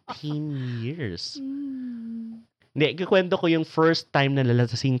my teen years. Hindi, kikwento ko yung first time na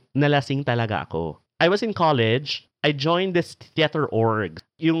nalasing talaga ako. I was in college. I joined this theater org.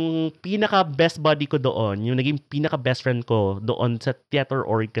 Yung pinaka-best buddy ko doon, yung naging pinaka-best friend ko doon sa theater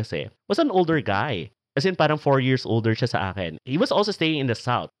org kasi, was an older guy. As in, parang 4 years older siya sa akin. He was also staying in the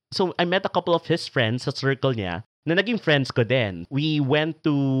South. So, I met a couple of his friends sa circle niya na naging friends ko din. We went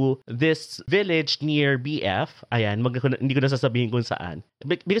to this village near BF. Ayan, hindi ko na sasabihin kung saan.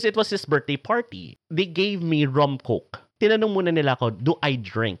 Because it was his birthday party. They gave me rum coke. Tinanong muna nila ako, do I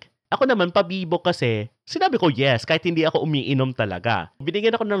drink? Ako naman, pabibo kasi, sinabi ko yes, kahit hindi ako umiinom talaga.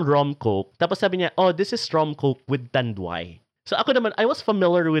 Binigyan ako ng rum coke. Tapos sabi niya, oh, this is rum coke with tanduay. So ako naman, I was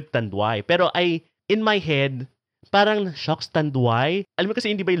familiar with tanduay. Pero in my head, parang shocks tanduay. Alam mo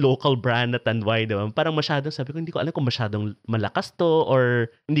kasi hindi ba yung local brand na tanduay, diba? Parang masyadong, sabi ko, hindi ko alam kung masyadong malakas to or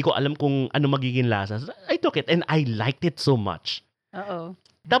hindi ko alam kung ano magiging lasa. So, I took it and I liked it so much. Oo.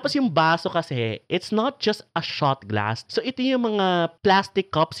 Tapos yung baso kasi, it's not just a shot glass. So ito yung mga plastic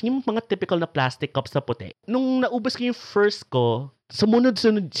cups, yung mga typical na plastic cups na puti. Nung naubos ko yung first ko,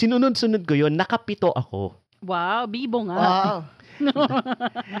 sinunod-sunod ko yun, nakapito ako. Wow, bibo nga. Wow.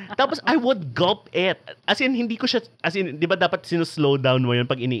 Tapos I would gulp it. As in, hindi ko siya, di ba dapat sinuslow down mo yun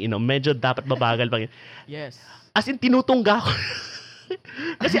pag iniinom? Medyo dapat babagal pag Yes. As in, tinutungga ko.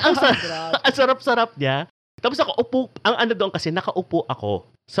 Kasi ang sarap-sarap niya. Tapos ako upo, ang ano doon kasi nakaupo ako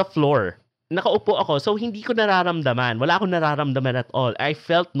sa floor. Nakaupo ako, so hindi ko nararamdaman. Wala akong nararamdaman at all. I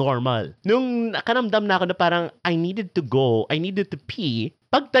felt normal. Nung nakaramdam na ako na parang I needed to go, I needed to pee,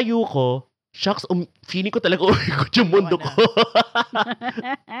 pagtayo ko, shucks, feeling ko talaga umikot yung mundo ko.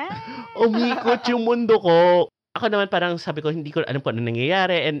 Umikot yung mundo ko. Ako naman parang sabi ko, hindi ko alam kung ano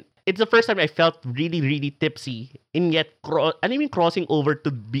nangyayari. And it's the first time I felt really, really tipsy. And yet, crossing over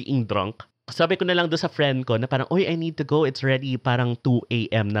to being drunk. Sabi ko na lang doon sa friend ko na parang, oy, I need to go. It's ready. Parang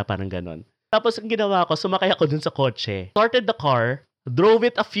 2 a.m. na parang ganon. Tapos ang ginawa ko, sumakay ako dun sa kotse. Started the car. Drove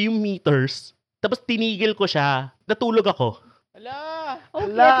it a few meters. Tapos tinigil ko siya. Natulog ako. Ala! Okay,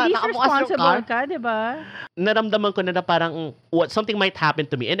 Ala, at least nakabukas yung responsible car. ka, di ba? Naramdaman ko na parang something might happen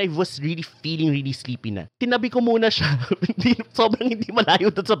to me and I was really feeling really sleepy na. Tinabi ko muna siya. Sobrang hindi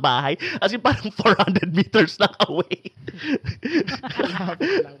malayo doon sa bahay. As in parang 400 meters lang away.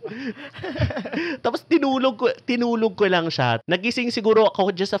 Tapos tinulog ko lang siya. Nagising siguro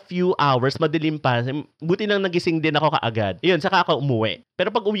ako just a few hours, madilim pa. Buti nang nagising din ako kaagad. Yun, saka ako umuwi.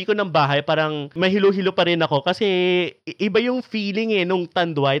 Pero pag uwi ko ng bahay, parang mahilo-hilo pa rin ako kasi iba yung feeling nung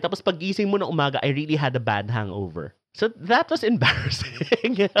tandway. Tapos pag gising mo ng umaga, I really had a bad hangover. So that was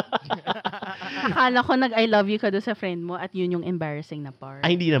embarrassing. Akala ko nag-I love you ka doon sa friend mo at yun yung embarrassing na part.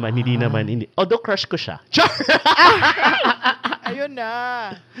 Ay, hindi naman. Although crush ko siya. Char! Ayun na.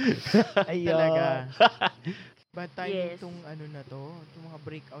 Ayun. Talaga. Bad timing Yes. itong ano na to. Itong mga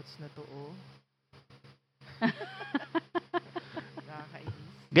breakouts na to, oh. Nakakainis.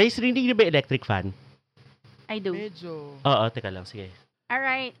 Guys, rinig niyo ba electric fan? I do. Medyo. Oo, teka lang. Sige.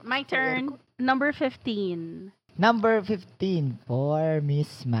 Alright, my turn. Number 15. Number 15 for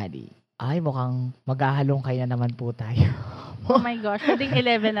Miss Maddie. Ay, mukhang maghahalong kayo na naman po tayo. Oh my gosh, pwedeng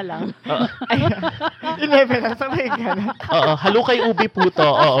 11 na lang. Oo. 11 na, sabay ka na. Oo, halukay ubi po to.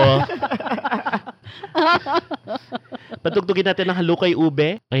 Oo. Patugtugin natin ng halukay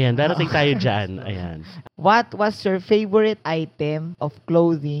ube. Ayan, darating tayo dyan. Ayan. What was your favorite item of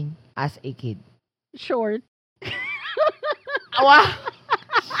clothing as a kid? Short. Awa!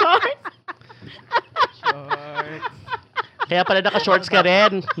 Short. Kaya pala naka-shorts ka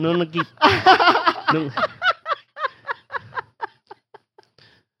rin. Nung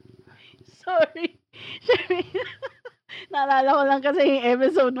Sorry. Naalala ko lang kasi yung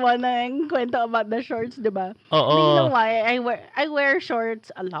episode 1 na yung kwento about the shorts, di ba? Oo. You know why? I wear shorts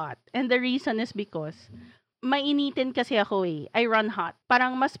a lot. And the reason is because mainitin kasi ako eh. I run hot.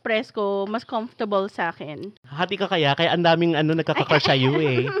 Parang mas presko, mas comfortable sa akin. Hati ka kaya ang daming nagkakakrush sa'yo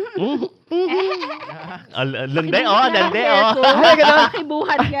eh. Lande, lande,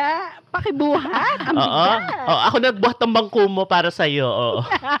 Pakibuhat nga. Pakibuhat. Ang Oo. bigat. Oo, ako nagbuhat ng bangko mo para sa'yo. Oo.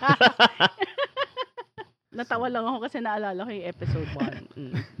 Natawa lang ako kasi naalala ko yung episode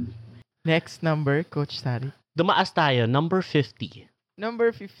 1. Next number, Coach Sari. Dumaas tayo, number 50.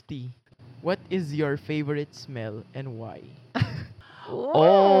 Number 50. What is your favorite smell and why?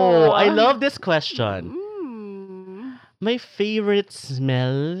 Oh, I love this question. Mm. My favorite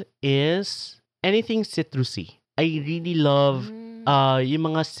smell is anything citrusy. I really love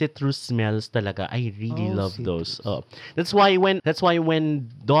yung mga citrus smells talaga. I really love those. That's why when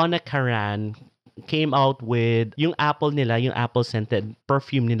Donna Karan came out with yung apple scented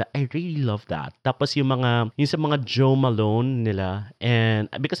perfume nila, I really love that. Tapos yung sa mga Jo Malone nila, and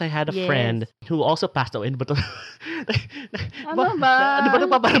because I had a friend who also passed away, but Ano ba? Ano ba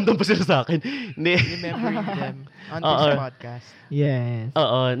nagpaparamdam pa sila sa akin? Hindi. Remembering them on this podcast. Yes.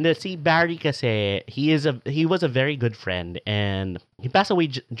 Si Barry kasi, he was a very good friend and he passed away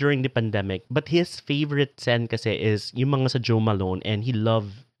during the pandemic, but his favorite scent kasi is yung mga sa Jo Malone, and he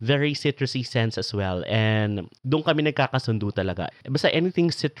loved very citrusy scents as well. And doon kami nagkakasundo talaga. Basta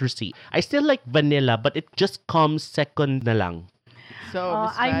anything citrusy. I still like vanilla, but it just comes second na lang. So,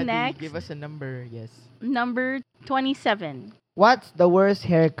 Miss I'm Maddie, next. give us a number. Yes. Number 27. What's the worst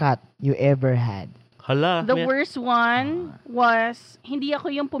haircut you ever had? Hala. The worst one was, hindi ako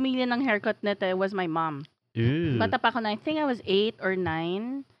yung pumili ng haircut nito, it was my mom. Ooh. Bata pa ako na, I think I was 8 or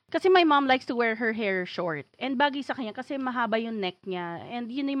 9. Kasi my mom likes to wear her hair short. And bagay sa kanya kasi mahaba yung neck niya. And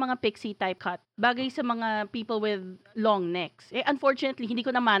yun yung mga pixie type cut. Bagay sa mga people with long necks. Unfortunately, hindi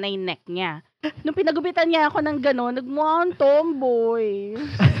ko namana yung neck niya. Nung pinagupitan niya ako ng gano'n, nagmukhang tomboy.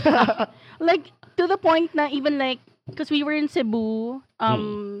 Like, to the point na even like, because we were in Cebu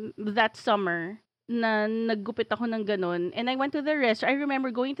that summer, na naggupit ako ng gano'n. And I went to the I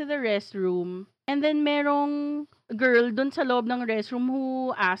remember going to the restroom. And then merong girl dun sa loob ng restroom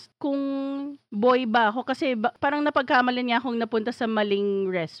who asked kung boy ba ako kasi parang napagkamali niya akong napunta sa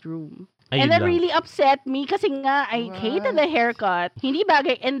maling restroom. Ayun And that lang. really upset me kasi nga, I What? hated the haircut. Hindi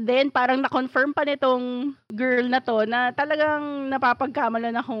bagay. And then, parang na-confirm pa nitong girl na to na talagang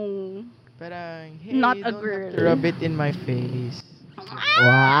napapagkamalan akong Parang, hey, Not you a don't girl. have to rub it in my face.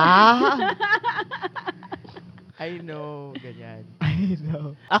 Wow! I know, ganyan. I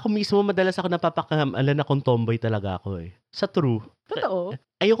know. Ako mismo, madalas ako napapakamalan na kung tomboy talaga ako eh. Sa true. totoo.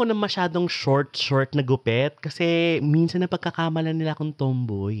 Ayoko na masyadong short na gupit kasi minsan napagkakamalan nila akong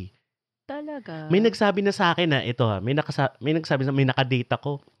tomboy. Talaga. May nagsabi na sa akin na, ito ha, may nagsabi na may nakadate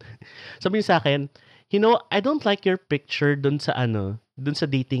ako. Sabi niya sa akin, I don't like your picture dun sa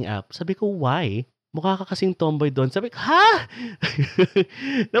dating app. Sabi ko, why? Mukha ka kasing tomboy doon. Sabi ko, ha?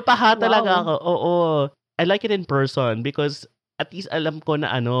 Napaha talaga ako. Oo. I like it in person because at least alam ko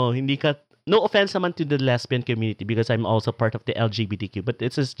na hindi ka, no offense naman to the lesbian community because I'm also part of the LGBTQ, but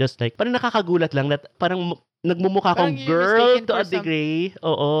it's just like, parang nakakagulat lang that parang nagmumukha Parang akong you're girl mistaken to for a degree.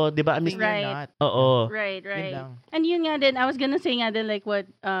 Oo, di ba? Something Right. you're not. Oo. Right, Yun right. lang. And yun nga din, I was gonna say nga din like what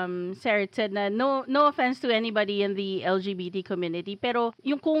Sarah said na no offense to anybody in the LGBT community, pero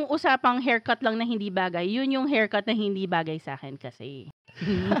yung kung usapang haircut lang na hindi bagay, yun yung haircut na hindi bagay sa akin kasi.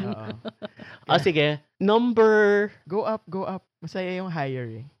 Oo. Sige. Number Go up, go up. Masaya yung higher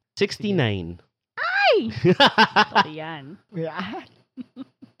eh. 69. Ay! Totoo yan. Yeah.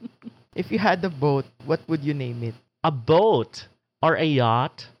 If you had a boat, what would you name it? A boat or a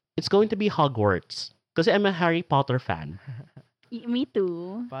yacht, it's going to be Hogwarts. Kasi I'm a Harry Potter fan. Me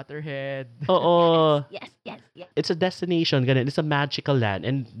too. Potterhead. Oo. Yes. It's a destination, ganun. It's a magical land.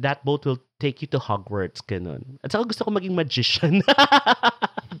 And that boat will take you to Hogwarts, ganun. At saka gusto ko maging magician.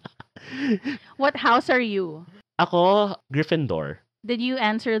 What house are you? Ako, Gryffindor. Did you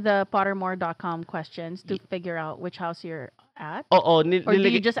answer the Pottermore.com questions to figure out which house you're at? Oo, Or do you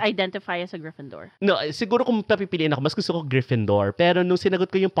nilagay... just identify as a Gryffindor? No, siguro kung papipiliin ako, mas gusto ko Gryffindor. Pero nung sinagot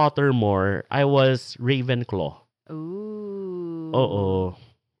ko yung Pottermore, I was Ravenclaw. Ooh. Oo.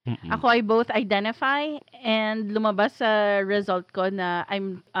 Mm-mm. Ako ay both identify and lumabas sa result ko na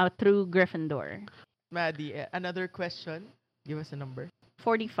I'm a true Gryffindor. Maddie, another question? Give us a number.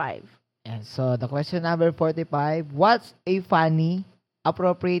 45. And so, the question number 45, what's a funny,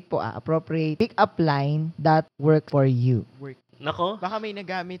 appropriate pick-up line that worked for you? Work. Nako. Baka may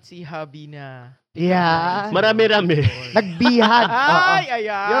nagamit si hubby na... Yeah. Marami-rami. Nagbihag. Oo. Ay,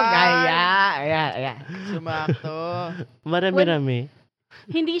 ayan! Yung ayan. Sumakto. Marami-rami.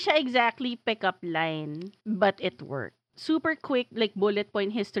 Hindi siya exactly pick-up line, but it worked. Super quick, like bullet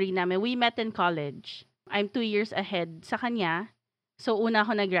point history namin. We met in college. I'm 2 years ahead sa kanya. So, una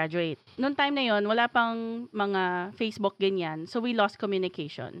ako nag-graduate. Noong time na yon, wala pang mga Facebook ganyan. So, we lost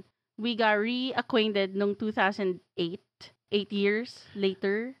communication. We got reacquainted noong 2008, 8 years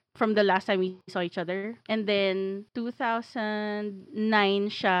later from the last time we saw each other. And then, 2009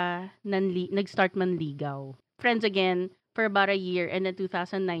 siya nag-start manligaw. Friends again for about a year. And then,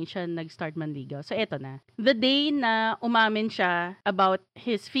 2009 siya nag-start manligaw. So, eto na. The day na umamin siya about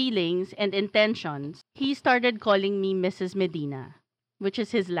his feelings and intentions, he started calling me Mrs. Medina, which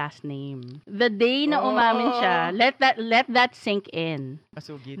is his last name. The day na umamin siya, let that sink in.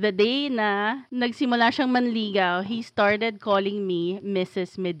 Masugid. The day na nagsimula siyang manligaw, he started calling me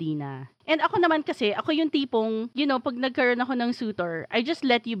Mrs. Medina. And ako naman kasi, ako yung tipong, pag nagkaroon ako ng suitor, I just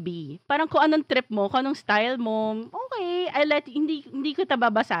let you be. Parang kung anong trip mo, kung anong style mo, okay, hindi ko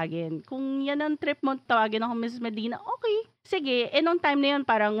babasagin. Kung yan ang trip mo, tawagin ako Mrs. Medina, okay. Sige, nung time na yun,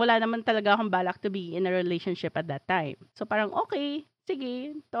 parang wala naman talaga akong balak to be in a relationship at that time. So parang okay,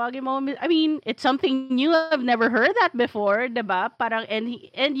 sige, tawagin mo. I mean, it's something new. I've never heard that before, diba? Parang,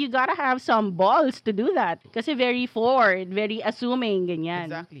 and you gotta have some balls to do that. Kasi very forward, very assuming, ganyan.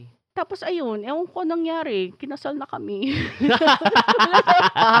 Exactly. Tapos ayun, ewan ko nangyari. Kinasal na kami.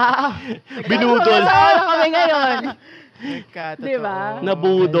 Binudol. Kinasal na kami ngayon. Nagkatotoo. Diba?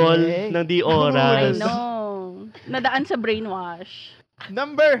 Nabudol ng di I oras. know. Nadaan sa brainwash.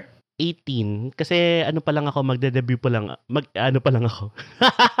 Number 18. Kasi pa lang ako, magde-debut pa lang. Ako.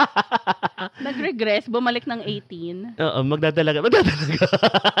 Nag-regress, bumalik ng 18. Oo, magdadalaga.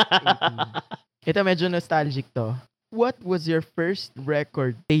 18. Ito medyo nostalgic to. What was your first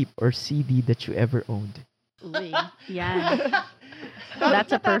record, tape, or CD that you ever owned? Uy, yan.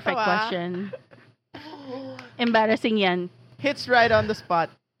 That's a perfect question. Embarrassing yan. Hits right on the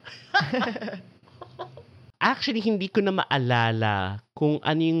spot. Actually, hindi ko na maalala kung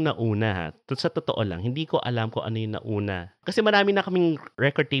ano yung nauna. Sa totoo lang, hindi ko alam kung ano yung nauna. Kasi marami na kaming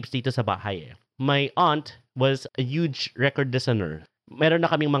record tapes dito sa bahay. My aunt was a huge record listener. Meron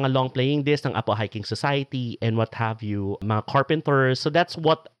na kaming mga long playing discs ng Apo Hiking Society and what have you, mga Carpenters. So that's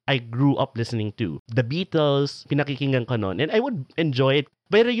what I grew up listening to. The Beatles, pinakikinggan ko noon. And I would enjoy it.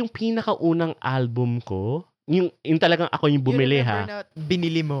 Pero yung pinakaunang album ko, yung talagang ako yung bumili, You remember ha? na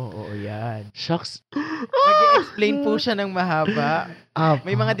binili mo. Oo, yan. Shucks. Mag-explain po siya ng mahaba. Ah,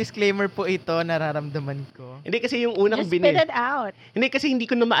 May mga disclaimer po ito, nararamdaman ko. Hindi kasi yung unang Just binili. spit it out. Hindi kasi hindi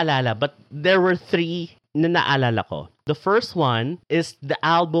ko na maalala, but there were 3 na naalala ko. The first one is the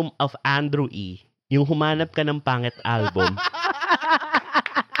album of Andrew E. Yung Humanap Ka ng Pangit album.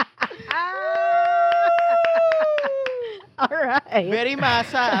 Alright. Very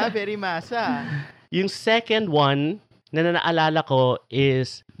masa, very masa. Yung second one na naalala ko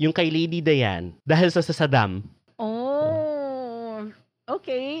is yung kay Lady Diane dahil sa Saddam. Oh.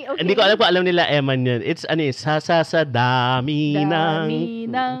 Okay. Hindi ko alam kung alam nila Eman yun. It's sa dami ng Dami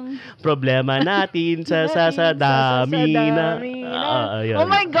ng problema natin sa dami ng ayun. Oh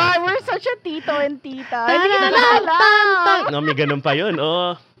my God, we're such a tito and tita. Hindi ko na alam. No, may ganun pa yun.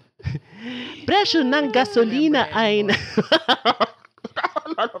 Oh. Presyo ng gasolina ay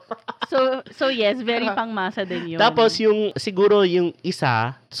So yes, very pangmasa din yun. Tapos yung siguro yung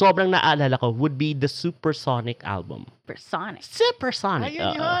isa sobrang naalala ko would be the Supersonic album. Supersonic. Supersonic.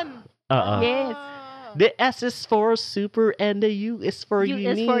 Ayun yun. Oo. Yes. The S is for super and the U is for U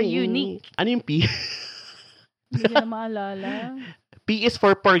unique. is for unique. Ano yung P? Hindi ko na maalala. P is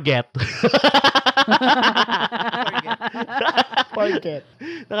for forget. Forget.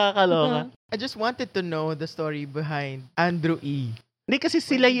 Nakakaloka. I just wanted to know the story behind Andrew E. Hindi kasi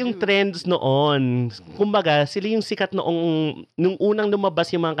sila yung trends noon. Kumbaga, sila yung sikat nung unang lumabas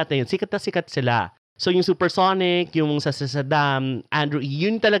yung mga kanta yun. Sikat na sikat sila. So yung Supersonic, yung sa Saddam, Andrew E,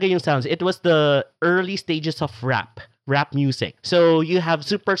 yun talaga yung sounds. It was the early stages of rap music. So you have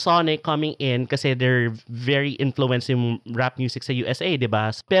Supersonic coming in kasi they're very influenced yung rap music sa USA, di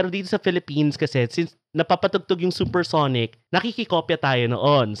ba? Pero dito sa Philippines kasi, since napapatugtog yung Supersonic, nakikikopya tayo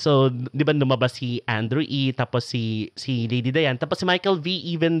noon. So, di ba lumabas si Andrew E, tapos si Lady Diane, tapos si Michael V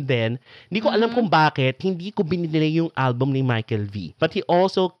even then. Hindi ko alam kung bakit, hindi ko binili yung album ni Michael V. But he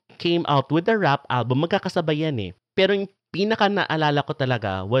also came out with a rap album, magkakasabay yan eh. Pero yung pinaka naalala ko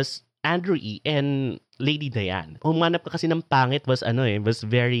talaga was Andrew E and Lady Diane. Humanap ka kasi ng pangit was was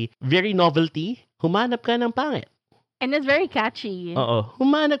very, very novelty. Humanap ka ng pangit. And it's very catchy. Oo.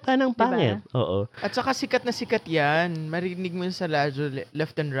 Humanap ka ng Diba? pangit. Oo. At saka sikat yan. Marinig mo yun sa radyo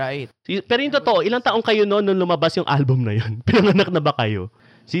left and right. Pero yung totoo, ilang taong kayo noon nung lumabas yung album na yun? Pinanganak na ba kayo?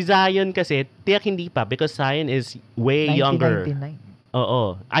 Si Zion kasi, tiyak hindi pa because Zion is way younger. 1999.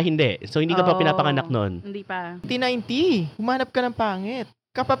 Oo. Hindi. So, hindi ka pa pinapanganak noon. Hindi pa. 1990. Humanap ka ng pangit.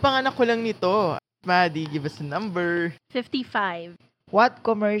 Kapapanganak ko lang nito. Maddie, give us a number. 55. What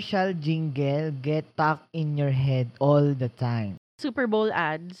commercial jingle get stuck in your head all the time? Super Bowl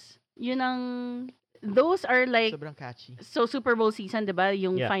ads. Those are like, Sobrang catchy. so Super Bowl season, di ba?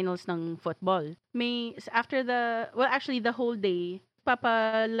 Yung Yeah. finals ng football. After the whole day,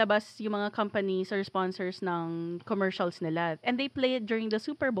 papalabas yung mga companies or sponsors ng commercials nila. And they play it during the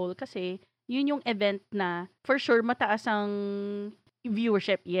Super Bowl kasi yun yung event na for sure mataas ang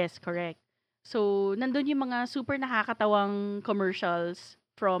viewership. Yes, correct. So, nandun yung mga super nakakatawang commercials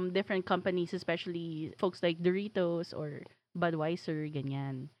from different companies, especially folks like Doritos or Budweiser,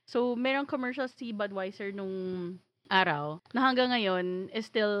 ganyan. So, merong commercials si Budweiser nung araw na hanggang ngayon is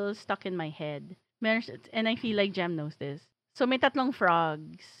still stuck in my head. And I feel like Jem knows this. So, may 3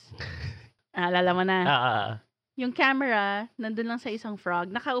 frogs. Alala mo na. Yung camera, nandun lang sa isang frog.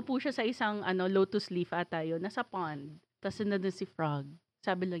 Nakaupo siya sa isang lotus leaf ata yun. Nasa pond. Tapos nandun si frog.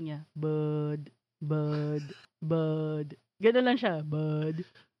 Sabi lang niya, Bud, Bud, Bud. Ganun lang siya, Bud.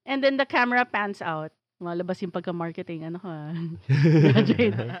 And then the camera pans out. Malabas yung pagka-marketing.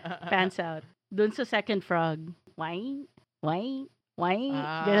 Graduate. Pans out. Doon sa second frog. Why?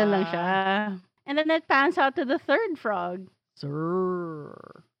 Ganun lang siya. And then it pans out to the third frog. Sir.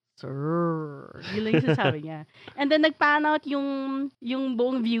 Yun lang yung sasabi niya. And then nag-pan out yung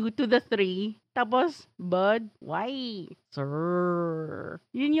buong view to the 3. Tapos, Bud, why? Sir.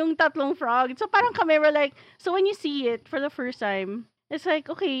 Yun yung 3 frog. So parang kami were like, so when you see it for the first time, it's like,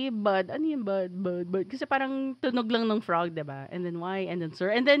 okay, Bud, ano yung Bud? Kasi parang tunog lang ng frog, diba? And then why? And then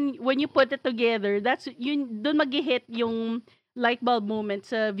sir. And then when you put it together, doon mag-hit yung light bulb moment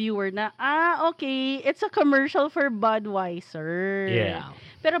sa viewer na, okay, it's a commercial for Budweiser. Yeah.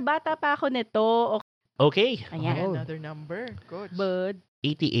 Pero bata pa ako nito. Okay. Ayan. Another number. Coach. Bud.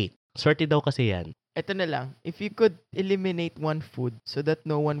 88. Swerte daw kasi yan. Ito na lang. If you could eliminate one food so that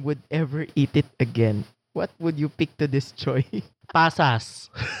no one would ever eat it again, what would you pick to destroy? Pasas.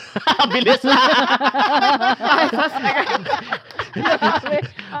 Bilis na.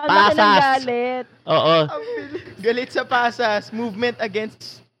 Ang laki ng Pasas. galit. Oo. Galit sa pasas. Movement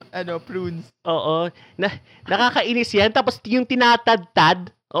against prunes. Oo. Nakakainis yan. Tapos yung tinatadtad.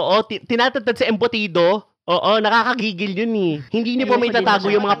 Oo. Tinatadtad sa embutido. Oo. Nakakagigil yun eh. Hindi niyo po may Ayoko din tatago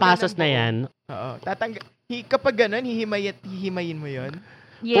naman. yung mga pasas na yan. Oo. Kapag ganun, hihimayin mo yun.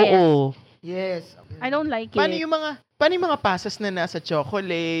 Yes. Oo. Yes. I don't like Paano it. yung mga pasas na nasa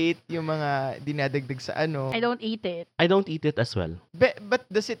chocolate, yung mga dinadagdag sa I don't eat it. I don't eat it as well. But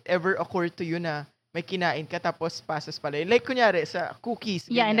does it ever occur to you na may kinain ka tapos pasas pala yun? Like kunyari sa cookies.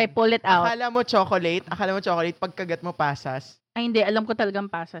 Yeah, and I ganyan. pull it out. Akala mo chocolate, pagkagat mo pasas. Ay, hindi. Alam ko talagang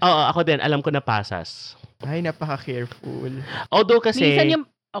pasas. Oo, ako din. Alam ko na pasas. Ay, napaka-careful. Although kasi... Minsan yung...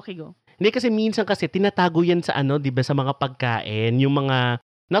 Okay, go. Hindi kasi minsan kasi tinatago yan sa di ba, sa mga pagkain, yung mga,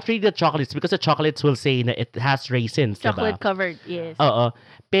 not really the chocolates, because the chocolates will say na it has raisins, Chocolate diba? covered, yes. Oo.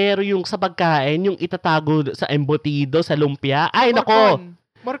 Pero yung sa pagkain, yung itatago sa embutido, sa lumpia, ay nako,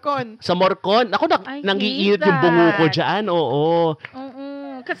 Morcon. sa morcon, ako I nangiinit hate yung bungo ko that. dyan, oo. Oo.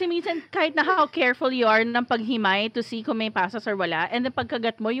 Kasi minsan, kahit na how careful you are ng paghimay to see kung may pasas or wala, and then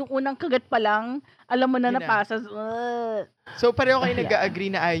pagkagat mo, yung unang kagat pa lang, alam mo na Yun na na. pasas. So, pareho kayo Yeah. nag-agree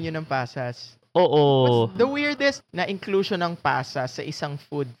na ayaw nyo ng pasas. Oo. What's the weirdest na inclusion ng pasas sa isang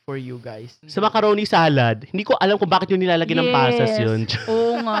food for you guys? Sa macaroni salad, hindi ko alam kung bakit yung nilalagay ng pasas yun.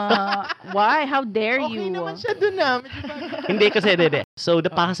 Oo nga. Why? How dare Okay you? naman siya dun Medyo bagay. Hindi kasi, hindi. So, the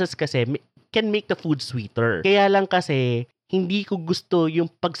pasas kasi can make the food sweeter. Kaya lang kasi, hindi ko gusto yung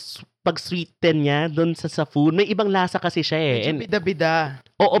pag-sweeten niya doon sa food. May ibang lasa kasi siya eh. Medyo And, bida-bida.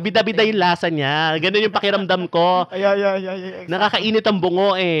 oo, bida-bida yung lasa niya. Ganun yung pakiramdam ko. Ay. Nakakainit ang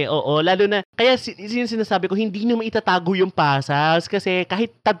bungo eh. Oo, lalo na, kaya sinasabi ko, hindi nyo maitatago yung pasas kasi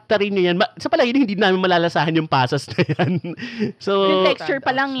kahit tadtarin nyo yan, sa palagi hindi namin malalasahan yung pasas na yan. So, Yung texture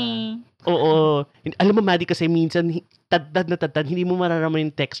pa stand out lang siya. eh. oo. Alam mo, Maddie, kasi minsan, tadtad na tadtad, hindi mo mararaman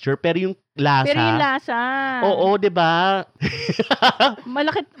yung texture, pero yung lasa, Pero yung lasa. oo, di ba?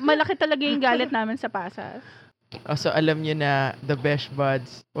 Malaki talaga yung galit namin sa pasas. So, alam nyo na, the best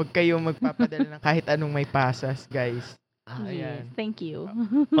buds, huwag kayong magpapadala ng kahit anong may pasas, guys. Ayan. Yes, thank you.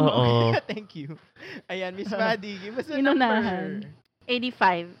 Oo. Thank you. Ayan, Miss Maddie, give us a Inunahan. number.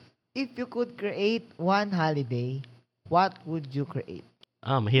 85. If you could create one holiday, what would you create?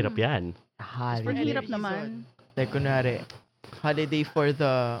 Mahirap yan. A For holiday. any Hirap reason. naman. Like, kunwari, holiday for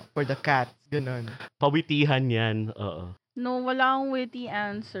the cats, ganun. Pawitihan yan. Oo. No, wala akong witty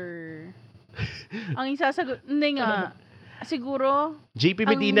answer. Ang isasagot, hindi nga. Siguro, JP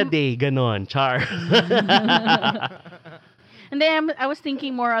Medina Day, ganon. Char. and then I was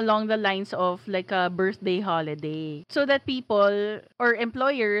thinking more along the lines of like a birthday holiday. So that people or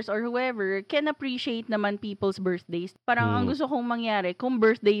employers or whoever can appreciate naman people's birthdays. Parang ang gusto kong mangyari, kung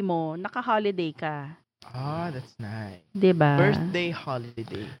birthday mo, naka-holiday ka. Ah, that's nice. 'Di ba? Birthday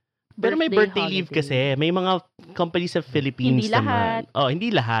holiday. Pero may birthday leave kasi. May mga companies sa Philippines Hindi lahat. naman. Oh,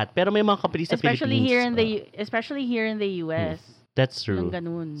 hindi lahat. Pero may mga companies sa Especially Philippines. especially here in the US. That's Walang true.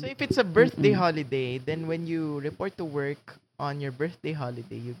 ganun. So if it's a birthday holiday, then when you report to work on your birthday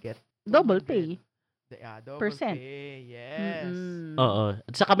holiday, you get Double pay. double Percent. pay. Yes. Mm-mm. Oo.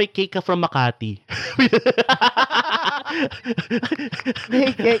 At saka may cake ka from Makati.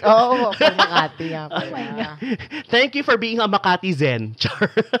 May cake. Oo, from Makati nga Oh my pala. Thank you for being a Makati Zen. Char.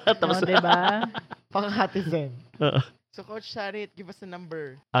 No, diba? Makati Zen. Oo. So Coach Sarit, give us a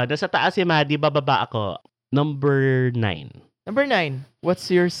number. Nasa taas si Maddie, bababa ako. Number 9. Number 9. What's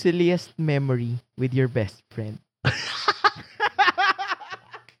your silliest memory with your best friend?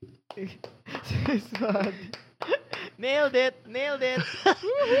 Nailed it.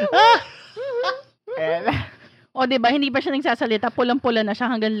 Ayan. O, diba? Hindi pa siya nagsasalita. Pulang-pula na siya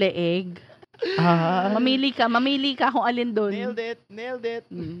hanggang leeg. Mamili ka kung alin doon. Nailed it.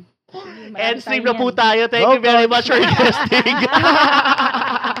 Mm. End Marami stream tayo na po yan. tayo. Thank you very much for guesting.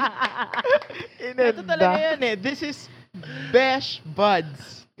 Ito talaga yan eh. This is Besh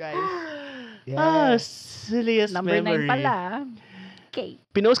Buds, guys. Silliest Number 9 memory. pala. Okay.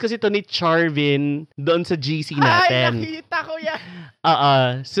 Pinost kasi ito ni Charvin doon sa GC Ay, natin. nakita ko yan.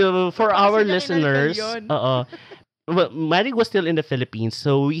 So, for Kasi our niya listeners, kinalkal yun. well, Maddie was still in the Philippines,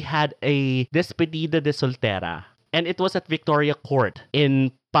 so we had a despedida de soltera. And it was at Victoria Court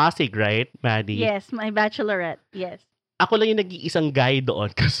in Pasig, right, Maddie? Yes, my bachelorette. Yes. Ako lang yung nag-iisang guy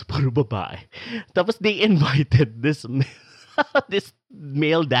doon kasi puro babae. Tapos they invited this this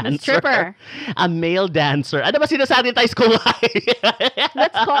male dancer. Stripper. A male dancer. Ano ba sinasanitize ko nga?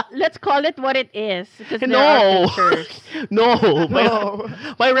 Let's call it what it is. Because there No. are pictures. No.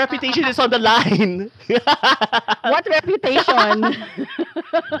 My reputation is on the line. What reputation?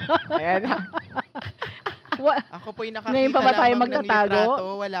 Ayan na. Ako po yung nakakita Ngayon pa ba tayo lamang ng magtatago? litrato.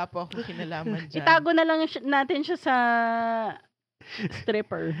 Wala po akong kinalaman dyan. Itago na lang natin siya sa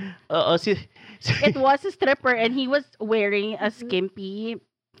stripper. Oo, It was a stripper and he was wearing a skimpy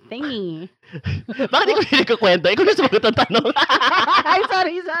thingy. Bakit di ko pinagkukwento? Ikaw na sumagot ang tanong. Ay,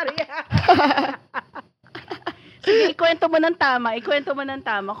 sorry. Sige, ikwento mo ng tama.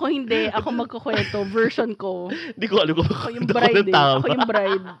 Kung hindi, ako magkukwento. Version ko. Di ko alam kung Ako yung magkukwento bride ng tama. Ako yung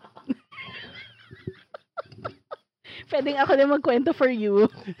bride. Pwedeng ako din magkwento for you.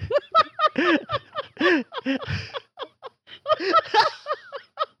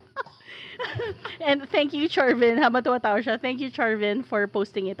 And thank you, Charvin. Habang tumatawa siya, thank you, Charvin, for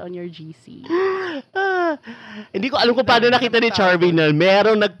posting it on your GC. Hindi ko alam kung paano nakita ni Charvin na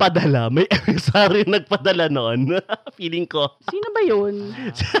merong nagpadala. May emissary nagpadala noon. Feeling ko. Sino ba yun?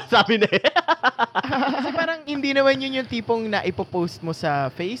 Sabi na Kasi parang hindi naman yun yung tipong na ipopost mo sa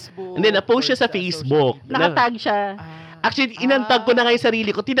Facebook. Hindi, na-post or siya sa social Facebook. media. Nakatag siya. Actually, inantag ko na nga yung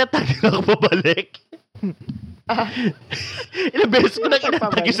sarili ko. Tinatag na ako pabalik. Ilang beses ko nang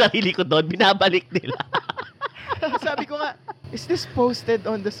inantag yung sarili ko doon. Binabalik nila. Sabi ko nga, is this posted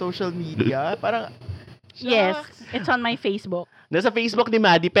on the social media? Parang, Yes, shucks. it's on my Facebook. Nasa Facebook ni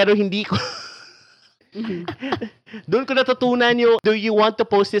Maddie, pero hindi ko... Doon ko natutunan yung, do you want to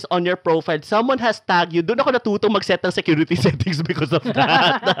post this on your profile? Someone has tagged you. Doon ako natutong mag-set ng security settings because of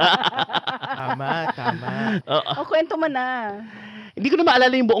that. Tama. O, kwento mo na. Hindi ko na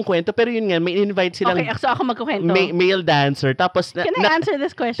maalala yung buong kwento, pero yun nga, may invite silang Okay, so ako magkukwento. male dancer. Tapos, Can I answer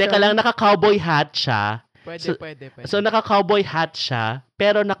this question? teka lang, naka-cowboy hat siya. Pwede. So, naka-cowboy hat siya,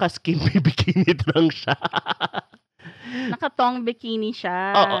 pero naka-skimpy bikini lang siya. Naka-thong bikini siya.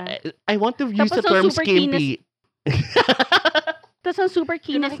 Oh, I want to use Tapos the term ang super skimpy. Tapos ang super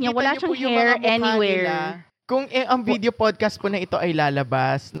kinis niya, wala Nakikita niyo po siyang yung hair mga mukha anywhere. nila. Kung ang video podcast po na ito ay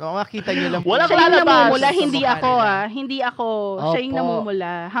lalabas, makita niyo lang po. Walang Siya yung lalabas. namumula, Sa hindi mukha ako nila. Hindi ako. Siya yung Opo.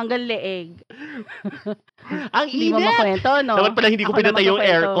 namumula. Hanggang leeg. Ang Hindi mo init! makwento, no? Dapat pala hindi ko Ako na pinatay yung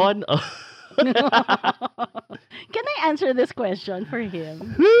magkukwento. aircon. Oh. Can I answer this question for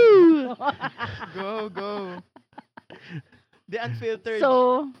him? Go. The unfiltered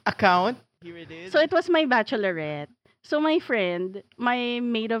So, account. Here it is. So it was my bachelorette. So my friend, my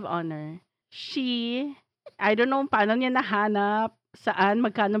maid of honor, she, I don't know paano niya nahanap, saan,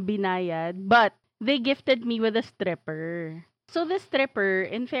 magkano binayad, but they gifted me with a stripper. So the stripper,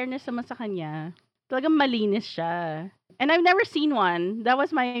 in fairness naman sa kanya, talagang malinis siya. And I've never seen one. That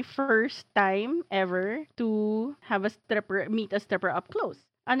was my first time ever to have a stripper, meet a stripper up close.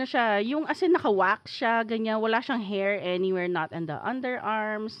 Ano siya, yung as in naka-wax siya, ganyan, wala siyang hair anywhere, not in the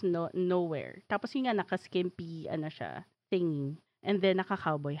underarms, nowhere. Tapos yung nga, naka-skimpy, ano siya, thingy. And then,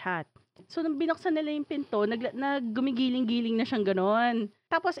 naka-cowboy hat. So, nung binuksan nila yung pinto, gumigiling-giling na siyang ganon.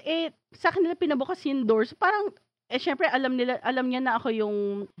 Tapos, sa kanila pinabukas yung doors. Parang, syempre, alam niya na ako yung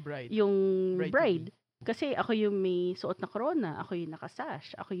bride. bride. Kasi ako yung may suot na corona, ako yung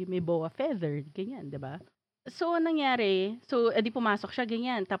nakasash, ako yung may boa feather, ganyan, 'di ba? So, anong nangyari? So, edi pumasok siya,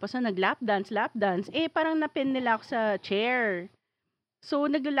 ganyan. Tapos na nag-lap dance. Parang napin nila ako sa chair. So,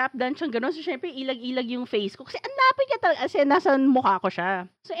 nag-lap dance siyang gano'n. So, syempre, ilag-ilag yung face ko. Kasi, ang lapit niya talaga. Kasi, nasa mukha ko siya.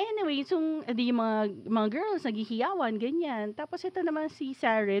 So, anyway, edi yung mga girls, naghihiyawan, ganyan. Tapos, ito naman si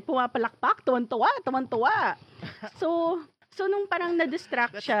Sarit, pumapalakpak, tuwan-tuwa. So, nung parang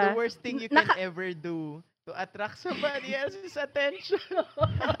na-distract That's siya. the worst thing you can ever do. To attract somebody else's attention.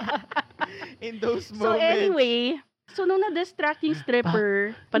 In those moments. So, anyway, nung na-distract yung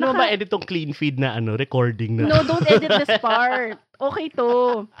stripper, Paano mo ba edit tong clean feed na recording na? No, don't edit this part. Okay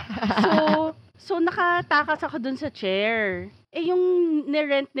to. So nakatakas ako dun sa chair. Yung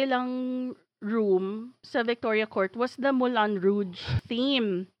nirent nilang room sa Victoria Court was the Moulin Rouge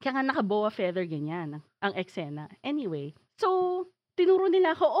theme. Kaya nga naka-boa feather ganyan ang eksena. Anyway, so tinuro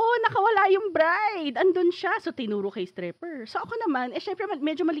nila ako, nakawala yung bride. Andun siya. So, tinuro kay stripper. So, ako naman, syempre,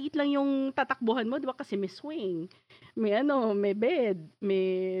 medyo maliit lang yung tatakbuhan mo, di ba? Kasi may swing. May bed, may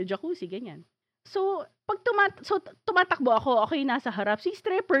jacuzzi, ganyan. So, pag tumatakbo ako yung nasa harap. Si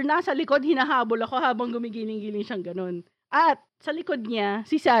stripper, nasa likod, hinahabol ako habang gumigiling-giling siyang ganun. At, sa likod niya,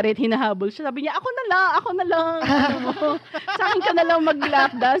 si Sarit, hinahabol siya. Sabi niya, ako na lang. Sa akin ka na lang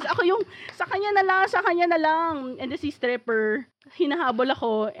mag-lap dance. Ako yung, sa kanya na lang. And then si stripper, hinahabol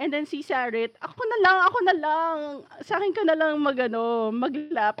ako. And then si Sarit, ako na lang. Sa akin ka na lang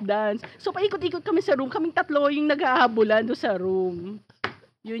mag-lap dance. So, paikot-ikot kami sa room. Kaming tatlo yung naghahabulan doon sa room.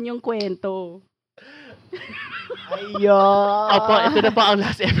 Yun yung kwento. Ayun. Opo, ito na po ang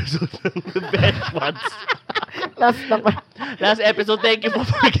last episode ng The Best Ones. Last episode, thank you po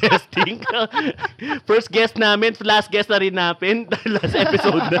for guesting. First guest namin, last guest na rin namin. Last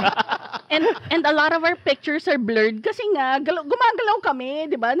episode na. And a lot of our pictures are blurred kasi nga gumagalaw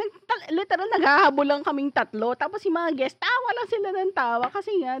kami, 'di ba? Literal naghahabol lang kaming tatlo. Tapos yung mga guests, tawa lang sila ng tawa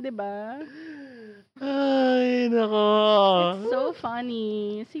kasi nga, 'di ba? Ay, nako. It's so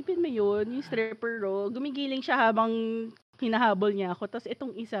funny. Sipin mo yun, yung stripper, gumigiling siya habang hinahabol niya ako. Tapos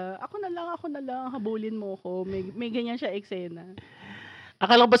itong isa, ako na lang, habulin mo ko. May ganyan siya eksena.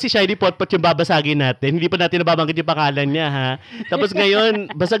 Akala ko ba si Shiny Potpot yung babasagin natin? Hindi pa natin nababanggit yung pangalan niya, ha? Tapos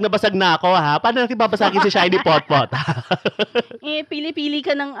ngayon, basag na ako, ha? Paano natin babasagin si Shiny Potpot? Pili-pili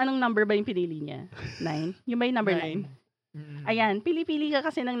ka ng anong number ba yung pinili niya? 9? Yung ba yung number 9? Ayan, pili-pili ka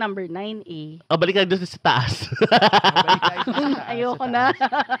kasi ng number 9, eh. O, balik doon sa taas. Ayoko na.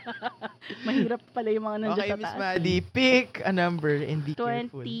 Mahirap pala yung mga nandiyan Okay, sa Miss taas. Maddie, pick a number and be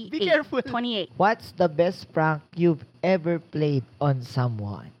careful. 28. Be careful. 28. What's the best prank you've ever played on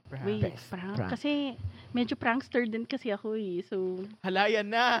someone? Wait, Best prank? prank. Kasi medyo prankster din kasi ako, eh. So,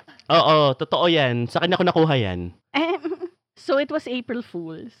 Halayan na. Oo, totoo yan. Sa kanya ko nakuha yan. so it was April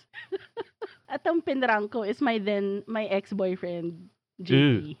Fools. At ang pinrank ko is my ex-boyfriend,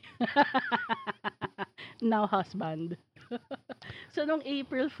 JP. Now husband. So, nung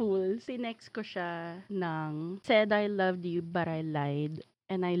April Fool, sinext ko siya ng said I loved you but I lied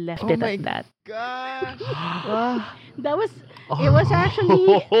and I left Oh it my at that. Gosh. It was actually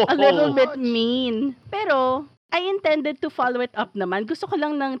a little bit mean. Pero, I intended to follow it up naman. Gusto ko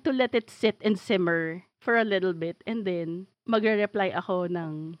lang to let it sit and simmer for a little bit and then magre-reply ako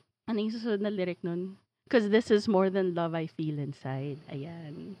ng ano yung susunod na lyric nun? Because this is more than love I feel inside.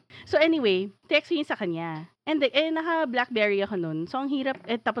 Ayan. So anyway, text ko yun sa kanya. And naka-Blackberry ako nun. So ang hirap,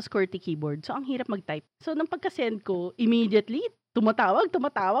 tapos QWERTY keyboard. So ang hirap mag-type. So nung pagka-send ko, immediately, tumatawag.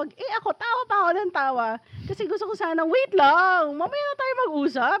 Ako, tawa pa ako ng tawa. Kasi gusto ko sana, wait lang, mamaya na tayo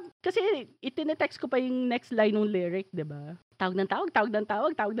mag-usap. Kasi itinetext ko pa yung next line ng lyric, diba? Tawag ng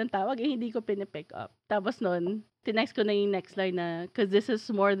tawag, hindi ko pinipick up. Tapos nun, tinext ko na yung next line na, because this is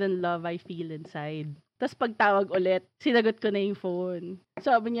more than love I feel inside. Tapos pagtawag ulit, sinagot ko na yung phone.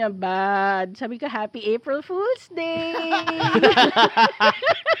 Sabi niya, bad. Sabi ko, Happy April Fool's Day!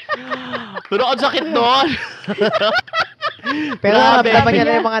 Pero ang sakit doon. Pero Grabe. naramdaman niya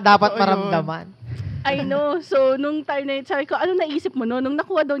na yung mga dapat Oo, yun. maramdaman. I know. So, nung time na yun, sabi ko, ano naisip mo no? Nung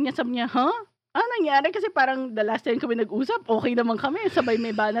nakuha daw niya, sabi niya, ano nangyari? Kasi parang the last time kami nag-usap, okay naman kami. Sabay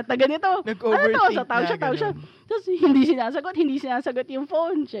may banat na ganito. Nag-overthink Ano to? Tawa siya. Tapos hindi sinasagot yung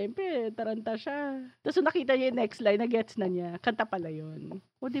phone. Siyempre, taranta siya. Tapos nung nakita niya yung next line, na-gets na niya. Kanta pala yun.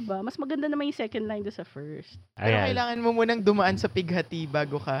 O diba? Mas maganda naman yung second line doon sa first. Pero Ayan. kailangan mo munang dumaan sa pighati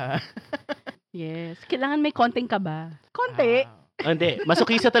bago ka. Yes. Kailangan may konting kaba. Konti. Hindi,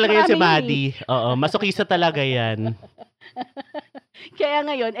 masukisa talaga yan si Marami. Maddie. Oo, masukisa talaga yan. Kaya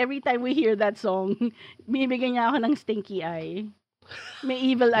ngayon, every time we hear that song, binibigyan niya ako ng stinky eye. May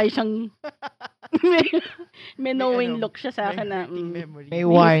evil eye siyang... may knowing look siya sa akin na... May May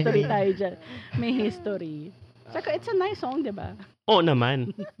warning. history tayo dyan. May history. Saka, it's a nice song, di ba? Oo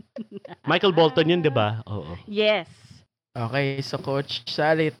naman. Michael Bolton yun, di ba? Oo. Yes. Okay, so Coach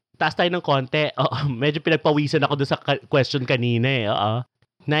Salit. Taas tayo ng konti. Oo, medyo pinagpawisan ako doon sa question kanina eh. Oo.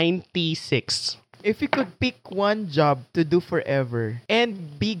 96. If you could pick one job to do forever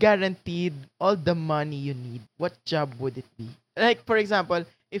and be guaranteed all the money you need, what job would it be? Like, for example,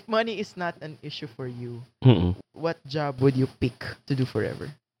 if money is not an issue for you, Mm-mm. what job would you pick to do forever?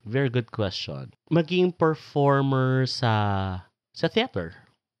 Very good question. Maging performer sa theater.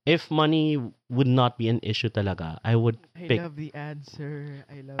 If money would not be an issue talaga, I would I pick. love the answer.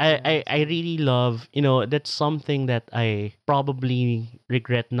 I really love, that's something that I probably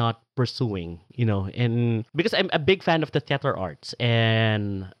regret not pursuing, and because I'm a big fan of the theater arts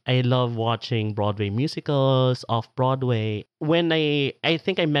and I love watching Broadway musicals, off-Broadway. When I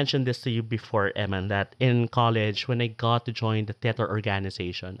think I mentioned this to you before, Eman, that in college, when I got to join the theater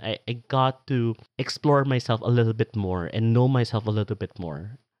organization, I got to explore myself a little bit more and know myself a little bit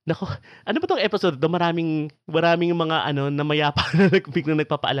more. Nako, ano ba tong episode? Maraming mga na mayapa na biglang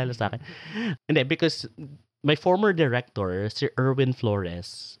nagpapaalala sa akin. Hindi, because my former director, Sir Erwin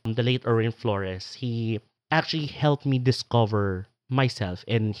Flores, the late Erwin Flores, he actually helped me discover myself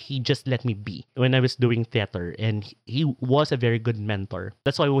and he just let me be when I was doing theater, and he was a very good mentor.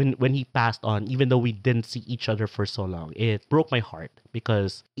 That's why when he passed on, even though we didn't see each other for so long, it broke my heart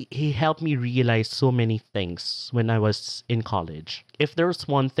because he helped me realize so many things when I was in college. If there was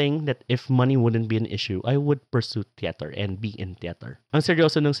one thing that if money wouldn't be an issue, I would pursue theater and be in theater. Ang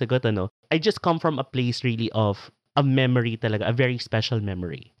seryoso ng sagot, I just come from a place really of a memory talaga, a very special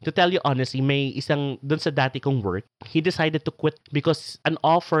memory. To tell you honestly, may isang dun sa dati kong work, he decided to quit because an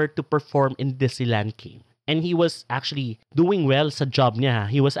offer to perform in Disneyland came. And he was actually doing well sa job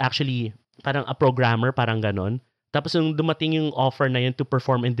niya. He was actually parang a programmer, parang ganon. Tapos yung dumating yung offer na yun to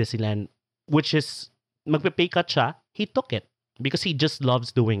perform in Disneyland, which is, magpe-pay cut siya, he took it because he just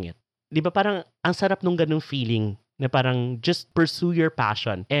loves doing it. Di ba parang, ang sarap nung ganung feeling na parang just pursue your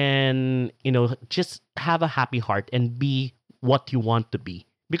passion and, just have a happy heart and be what you want to be.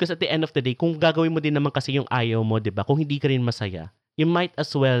 Because at the end of the day, kung gagawin mo din naman kasi yung ayaw mo, di ba? Kung hindi ka rin masaya, you might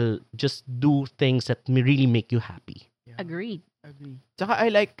as well just do things that really make you happy. Agreed. Agree. Tsaka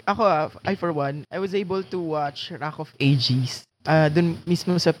I for one, I was able to watch Rock of Ages dun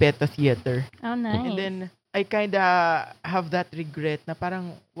mismo sa PETA Theater. Oh, nice. And then, I kinda have that regret na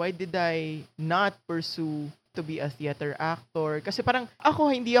parang, why did I not pursue to be a theater actor? Kasi parang,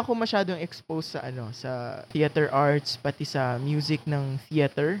 hindi ako masyadong exposed sa theater arts, pati sa music ng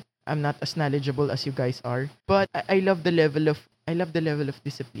theater. I'm not as knowledgeable as you guys are. But I love the level of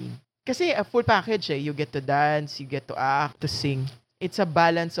discipline. Kasi a full package You get to dance, you get to act, to sing. It's a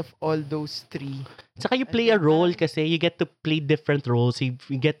balance of all those three. Saka you play a role kasi you get to play different roles. You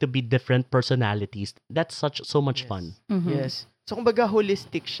get to be different personalities. That's so much fun. Mhm. Yes. So, kumbaga,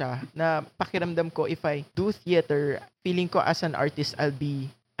 holistic siya na pakiramdam ko if I do theater, feeling ko as an artist, I'd be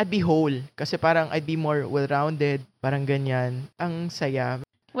whole. Kasi parang I'd be more well-rounded. Parang ganyan. Ang saya.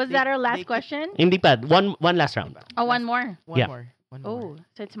 Was that our last question? Hindi pa. One last round. Oh, one more. Yeah. One more. Oh,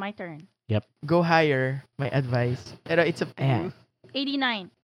 so it's my turn. Go higher, my advice. Pero it's up to you.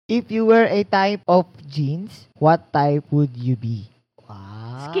 89. If you were a type of jeans, what type would you be?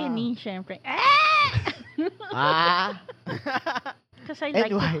 Wow. Skinny, syempre. Ah. Because I And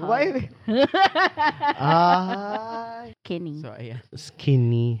like why? to Why? Skinny. So, ayan.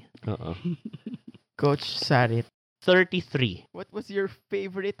 Skinny. Oo. Coach Sarit, 33. what was your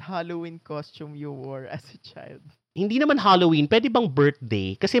favorite Halloween costume you wore as a child? Hindi naman Halloween. Pwede bang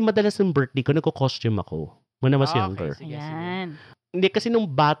birthday? Kasi madalas ng birthday ko, nagko-costume ako. When I was younger. Sige. Ayan. Hindi, kasi nung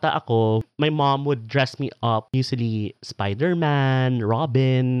bata ako, my mom would dress me up. Usually, Spider-Man,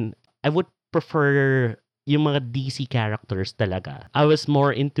 Robin. I would prefer yung mga DC characters talaga. I was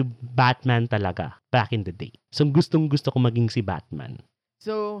more into Batman talaga back in the day. So, gustong-gusto ko maging si Batman.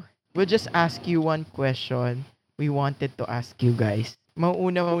 So, we'll just ask you one question we wanted to ask you guys.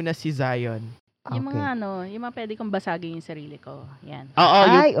 Mauuna si Zion. Yung mga yung mga pwede kong basagin yung sarili ko. Yan. Oo,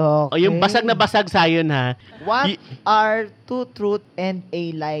 Ay, okay. yung basag na basag sa'yo na. What are two truth and a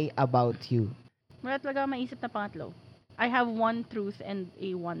lie about you? Wala talaga maisip na pangatlo. I have one truth and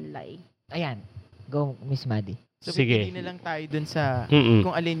a one lie. Ayan. Go, Miss Maddie. So, Sige. pipili na lang tayo dun sa Mm-mm.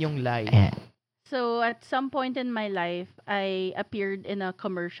 kung alin yung lie. Ayan. So, at some point in my life, I appeared in a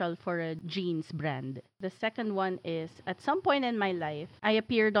commercial for a jeans brand. The second one is, at some point in my life, I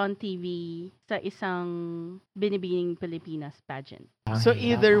appeared on TV sa isang Binibining Pilipinas pageant. So,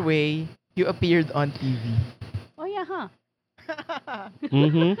 either way, you appeared on TV. Oh, yeah, huh?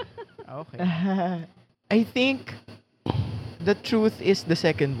 Mhm. Okay. I think the truth is the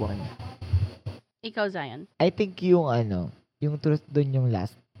second one. Ikaw, Zion. I think yung yung truth dun yung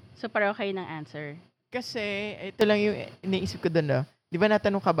last. So, pareho kayo ng answer. Kasi, ito lang yung iniisip ko doon na, di ba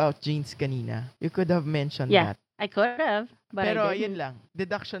natanong ka about jeans kanina? You could have mentioned Yeah. that. I could have, but Pero, I yun didn't. lang.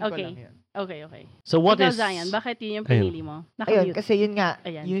 Deduction ko Okay. lang yun. Okay. So, what Ikaw, is... Zion, bakit yun yung Ayun. pinili mo? Ayun, Naka-mute. kasi yun nga,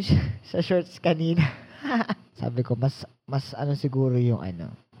 Ayan. yung sa shorts kanina. Sabi ko, mas siguro yung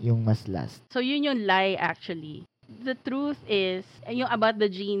yung mas last. So, yun yung lie actually. The truth is, yung about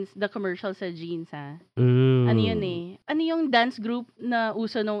the jeans, the commercial sa jeans, ha? Ano yun eh? Ano yung dance group na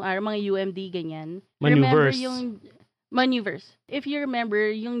uso nung mga UMD, ganyan? Remember Maneuvers. yung Maneuvers. If you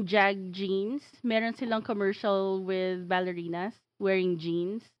remember, yung Jag jeans, meron silang commercial with ballerinas wearing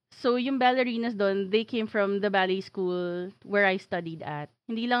jeans. So, yung ballerinas doon, they came from the ballet school where I studied at.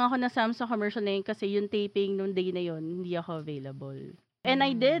 Hindi lang ako nasama sa commercial na yun kasi yung taping nung day na yun, hindi ako available. And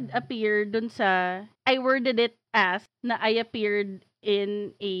I did appear dun sa, I worded it as na I appeared in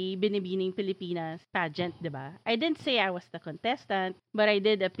a Binibining Pilipinas pageant, diba? I didn't say I was the contestant, but I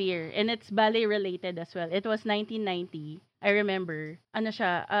did appear. And it's ballet related as well. It was 1990. I remember,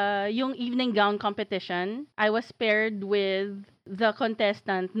 yung evening gown competition, I was paired with the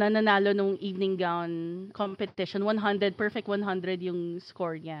contestant na nanalo nung evening gown competition. 100, perfect 100 yung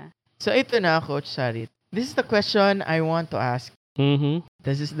score niya. So, ito na, Coach Sarit. This is the question I want to ask. Mhm.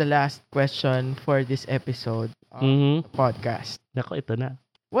 This is the last question for this episode of Mhm. the podcast. Nako, ito na.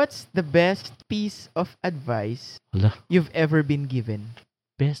 What's the best piece of advice Hala. you've ever been given?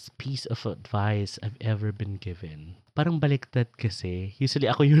 Best piece of advice I've ever been given. Parang baliktad kasi. Usually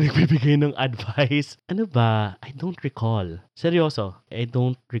ako yung nagbibigay ng advice. Ano ba? I don't recall. Seryoso, I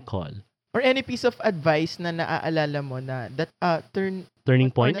don't recall. Or any piece of advice na naaalala mo na that Turning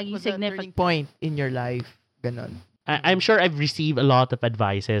or point? that Naging was a turning point in your life. Ganon. I'm sure I've received a lot of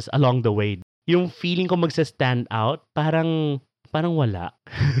advices along the way. Yung feeling ko magsa-stand out, parang wala.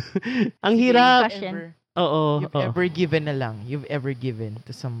 Ang Sige, hirap. Question. Oo. You've ever given na lang. You've ever given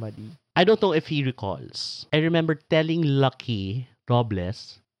to somebody. I don't know if he recalls. I remember telling Lucky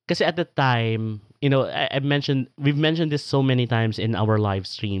Robles, kasi at the time, we've mentioned this so many times in our live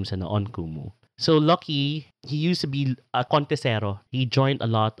streams and on Kumu. So Lucky, he used to be a contestero. He joined a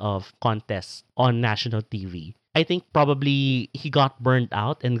lot of contests on national TV. I think probably he got burnt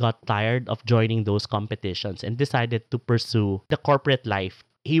out and got tired of joining those competitions and decided to pursue the corporate life.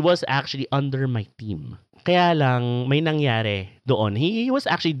 He was actually under my team. Kaya lang, may nangyari doon. He was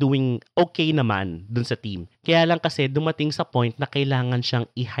actually doing okay naman dun sa team. Kaya lang kasi dumating sa point na kailangan siyang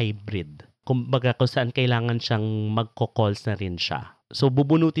i-hybrid. Kumbaga kung saan kailangan siyang magko-calls na rin siya. So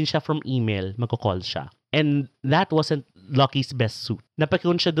bubunutin siya from email, magko-call siya. And that wasn't Lucky's best suit.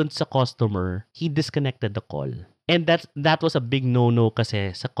 Napakun siya dun sa customer, he disconnected the call. And that was a big no-no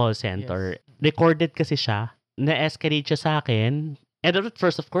kasi sa call center. Yes. Recorded kasi siya. Na-escalate siya sa akin. And at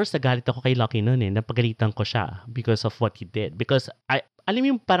first, of course, nagalit ako kay Lucky noon Napagalitan ko siya because of what he did. Because, alam mo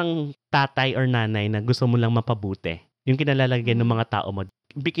yung parang tatay or nanay na gusto mo lang mapabuti. Yung kinalalagay ng mga tao mo.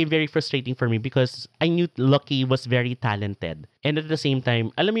 It became very frustrating for me because I knew Lucky was very talented. And at the same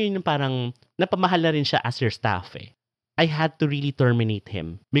time, alam mo yun yung parang napamahal na rin siya as your staff I had to really terminate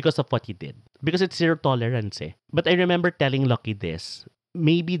him because of what he did. Because it's zero tolerance But I remember telling Lucky this,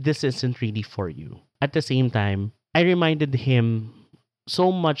 maybe this isn't really for you. At the same time, I reminded him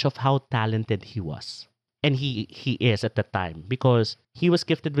so much of how talented he was. And he is at the time because he was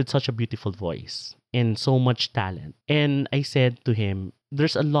gifted with such a beautiful voice and so much talent. And I said to him,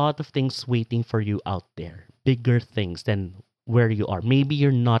 there's a lot of things waiting for you out there. Bigger things than where you are. Maybe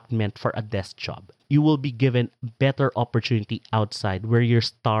you're not meant for a desk job. You will be given better opportunity outside where your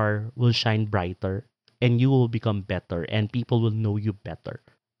star will shine brighter and you will become better and people will know you better.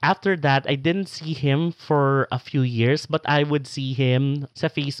 After that, I didn't see him for a few years, but I would see him sa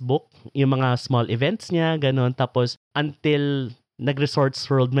Facebook, yung mga small events niya, ganun. Tapos, until nag-Resorts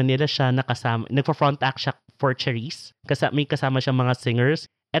World Manila siya, nagpa-front act siya for Cherise. May kasama siya mga singers.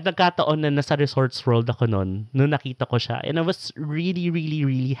 At nagkataon na nasa Resorts World ako noon nakita ko siya. And I was really, really,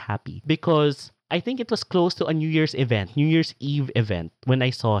 really happy. Because I think it was close to a New Year's Eve event when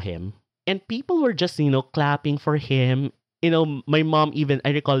I saw him. And people were just, clapping for him. My mom I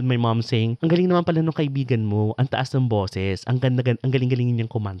recall my mom saying, ang galing naman pala nung kaibigan mo, ang taas ng boses, ang galing-galing niyang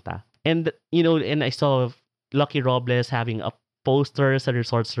kumanta. And, and I saw Lucky Robles having a poster sa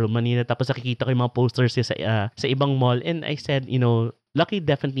Resorts World Manila, tapos nakikita ko yung mga posters niya sa ibang mall, and I said, Lucky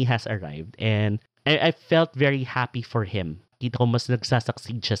definitely has arrived, and I felt very happy for him. Kita ko mas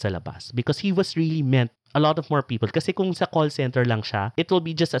nagsasucceed siya sa labas because he was really meant a lot of more people. Kasi kung sa call center lang siya, it will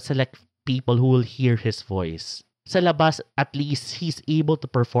be just a select people who will hear his voice. Sa labas, at least, he's able to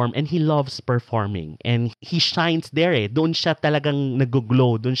perform and he loves performing. And he shines there Doon siya talagang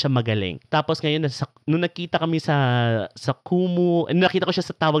nag-glow. Doon siya magaling. Tapos ngayon, nung nakita kami sa Kumu, nakita ko siya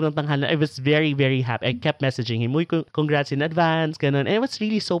sa tawag ng tanghalan, I was very, very happy. I kept messaging him, congrats in advance, ganun. And I was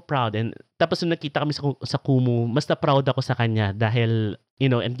really so proud. And tapos nung nakita kami sa Kumu, mas na-proud ako sa kanya dahil,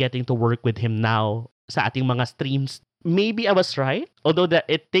 and getting to work with him now sa ating mga streams. Maybe I was right. Although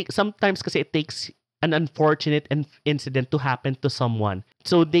sometimes kasi it takes an unfortunate incident to happen to someone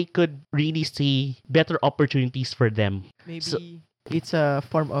so they could really see better opportunities for them. Maybe it's a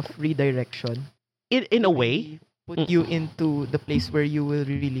form of redirection. In a way, put you into the place where you will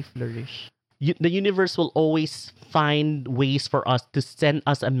really flourish. The universe will always find ways for us to send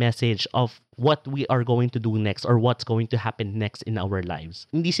us a message of what we are going to do next or what's going to happen next in our lives.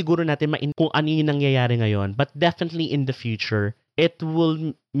 Hindi siguro natin kung ano yung nangyayari ngayon, but definitely in the future, it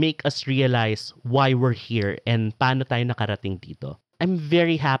will make us realize why we're here and paano tayo nakarating dito. I'm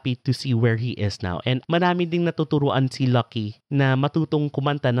very happy to see where he is now. And marami ding natuturuan si Lucky na matutong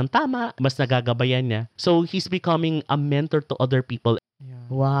kumanta ng tama, mas nagagabayan niya. So he's becoming a mentor to other people. Yeah.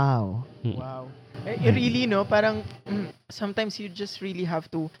 Wow. Wow. Really, parang sometimes you just really have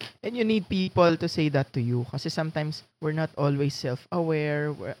to, and you need people to say that to you. Kasi sometimes we're not always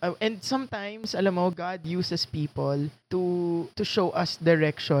self-aware. And sometimes, alam mo, God uses people to show us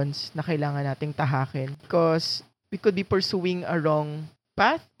directions na kailangan nating tahakin. Because we could be pursuing a wrong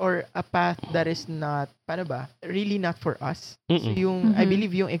path or a path that is not, really not for us. So I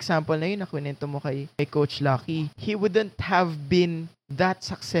believe yung example na yun na kwento mo kay Coach Lucky, he wouldn't have been that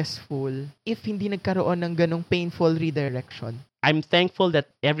successful if hindi nagkaroon ng ganong painful redirection. I'm thankful that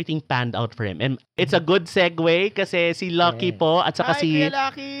everything panned out for him. And it's a good segue kasi si Lucky Yes. po at saka Hi, si Kuya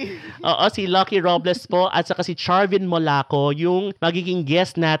Lucky! Oo, si Lucky Robles po at saka si Charvin Molaco yung magiging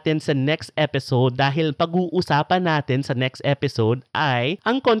guest natin sa next episode dahil pag-uusapan natin sa next episode ay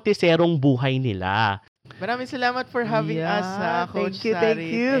ang konteserong buhay nila. Maraming salamat for having Yeah, us, Coach thank Sari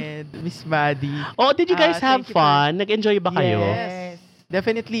you. and Miss Maddie. Oh, did you guys have Thank you fun? Nag-enjoy ba kayo? Yes.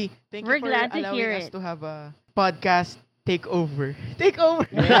 Definitely. Thank We're you for glad to allowing hear us it. to have a podcast takeover. Takeover!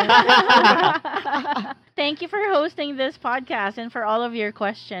 Thank you for hosting this podcast and for all of your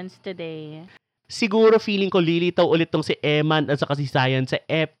questions today. Siguro feeling ko lilitaw ulit tong si Eman at saka si Zion sa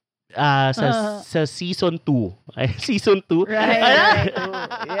sa season 2. Ay, season 2? Right.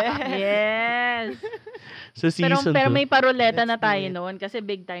 Ay, Yes. sa season 2. Pero may paruleta na Let's do tayo it. noon kasi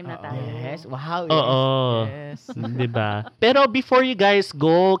big time na tayo. Yes. Wow. Oo. Yes. 'Di ba? Pero before you guys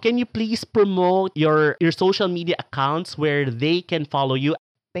go, can you please promote your social media accounts where they can follow you?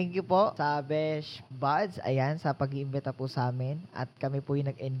 Thank you po sa Besh Buds, ayan, sa pag-iimbita po sa amin. At kami po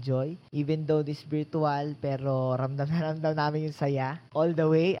yung nag-enjoy. Even though this virtual, pero ramdam na ramdam namin yung saya. All the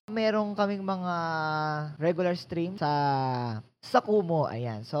way. Meron kaming mga regular stream sa Kumu,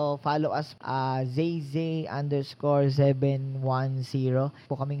 ayan. So, follow us, ZZ_710.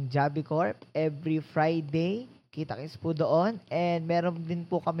 Po kaming Jabby Corp. Every Friday, kita-kits po doon. And meron din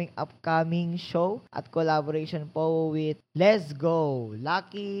po kaming upcoming show at collaboration po with Let's Go,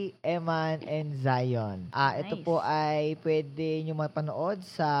 Lucky, Eman, and Zion. Ito Nice. po ay pwede nyo mapanood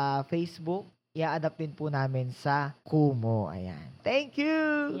sa Facebook. I-adapt din po namin sa Kumu. Ayan. Thank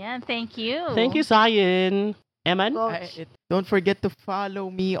you! Yeah, thank you. Thank you, Zion. Eman? Coach. Don't forget to follow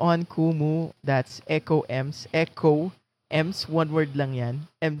me on Kumu. That's Echo Ems. Echo Ems, one word lang yan.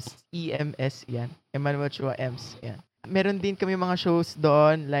 Ems, E-M-S yan. Emmanuel Chua Ems. Yan. Meron din kami mga shows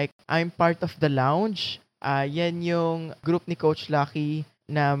doon. Like, I'm part of the lounge. Yan yung group ni Coach Lucky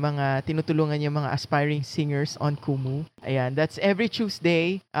na mga tinutulungan yung mga aspiring singers on Kumu. Ayan, that's every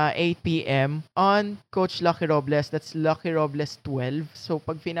Tuesday, 8 p.m. on Coach Lucky Robles. That's Lucky Robles 12. So,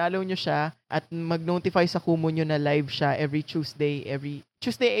 pag finalo nyo siya at mag-notify sa Kumu nyo na live siya every Tuesday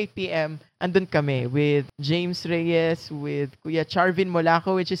 8 p.m., andun kami with James Reyes, with Kuya Charvin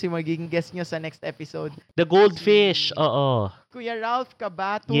Molaco, which is yung magiging guest nyo sa next episode. The Goldfish. Oo. Kuya Ralph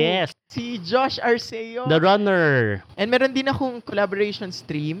Cabato. Yes. Si Josh Arceo. The Runner. And meron din akong collaboration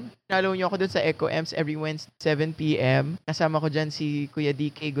stream. Follow nyo ako dun sa Echo Ems every Wednesday, 7 p.m. Kasama ko dyan si Kuya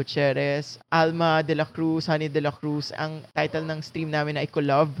DK Gutierrez, Alma de la Cruz, Honey de la Cruz. Ang title ng stream namin ay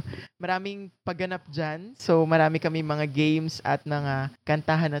Ecolove. Maraming pagganap dyan. So, marami kami mga games at mga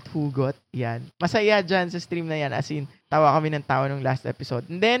kantahan at hugot. Yan. Masaya dyan sa stream na yan. As in, tawa kami ng tawa nung last episode.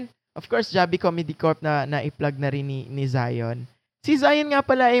 And then, of course, Jabby Comedy Corp na i-plug na rin ni Zion. Si Zion nga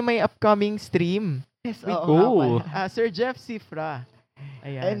pala ay may upcoming stream. Yes, Wait, oo nga pala. Sir Jeff Sifra.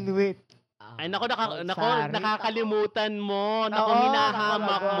 Ayan. And wait. Ay, nako, Sorry. nakakalimutan mo. Nako, Oo,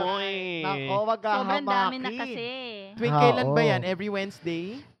 hinahamak nako. mo eh. Nako, Sobrang dami na maghahamakin. kasi. Tuwing kailan ba Oo. yan? Every Wednesday?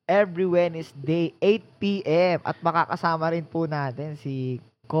 Every Wednesday, 8 p.m. At makakasama rin po natin si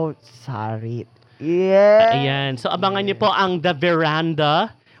Coach Sarit. Yeah! Ayan. So, abangan niyo po ang The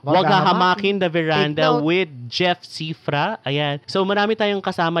Veranda. Wag hahamakin The Veranda Take note. with Jeff Sifra. Ayan. So, marami tayong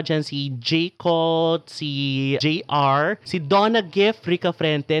kasama dyan. Si J. Colt, si JR, si Donna Gift, Rica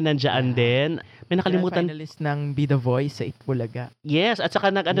Frente, nandiyan din. May nakalimutan. Finalist ng Be The Voice sa Itbulaga. Yes. At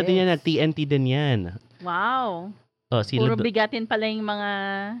saka din yan, Yes. nag-TNT din yan. Wow. Oh, si Puro bigatin pala yung mga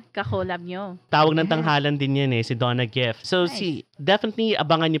kakolab nyo. tawag ng tanghalan din yan si Donna Gift. So, Nice. definitely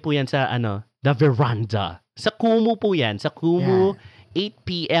abangan niyo po yan sa The Veranda. Sa Kumu po yan. Sa Kumu, 8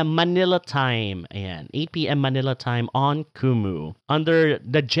 p.m. Manila time. Ayan, 8 p.m. Manila time on Kumu under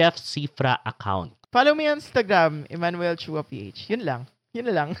the Jeff Sifra account. Follow me on Instagram, Emmanuel Chua PH. Yun lang. Yun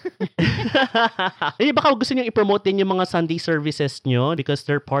na lang. Baka gusto niyo i-promote din yung mga Sunday services nyo because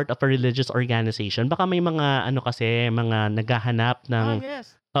they're part of a religious organization. Baka may mga mga naghahanap ng...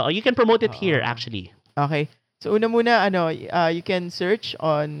 Yes. You can promote it here Oo. actually. Okay. So, una muna, you can search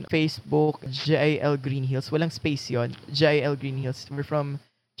on Facebook, JIL Green Hills. Walang space yon. JIL Green Hills. We're from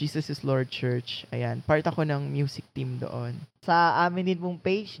Jesus is Lord Church. Ayan. Part ako ng music team doon. Sa amin din pong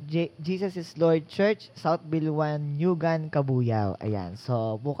page, Jesus is Lord Church, South Bilwan, Nugan, Kabuyao. Ayan.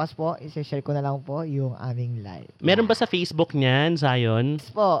 So, bukas po, i-share ko na lang po yung aming live. Meron ba sa Facebook niyan, Zion?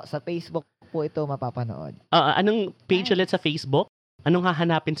 Yes po, sa Facebook po ito mapapanood. Anong page ulit sa Facebook? Anong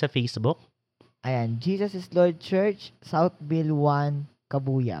hahanapin sa Facebook? Ayan, Jesus is Lord Church, South Bilwan,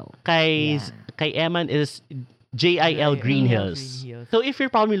 Kabuyao. Kay Yeah. kay Eman is JIL Green Hills. Green Hills. So if you're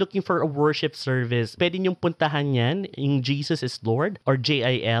probably looking for a worship service, pwede niyong puntahan yan, yung Jesus is Lord or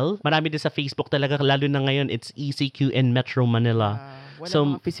JIL. Marami din sa Facebook talaga, lalo na ngayon, it's ECQ in Metro Manila. Wala So-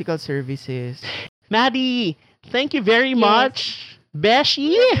 mga physical services. Maddie, thank you very much.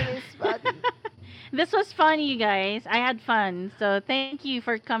 Beshi! This was fun, you guys. I had fun. So thank you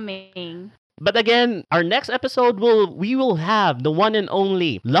for coming. But again, our next episode we will have the one and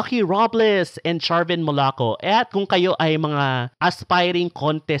only Lucky Robles and Charvin Molaco. At kung kayo ay mga aspiring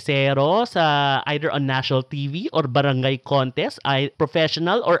contesero sa either on national TV or barangay contest, ay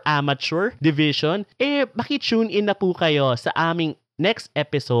professional or amateur division, maki-tune in na po kayo sa aming next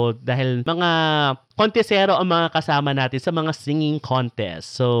episode dahil mga contesero ang mga kasama natin sa mga singing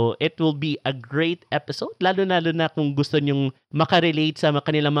contest. So, it will be a great episode, lalo-lalo na kung gusto nyong makarelate sa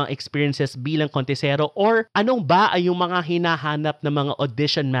kanilang mga experiences bilang contesero or anong ba ay yung mga hinahanap ng mga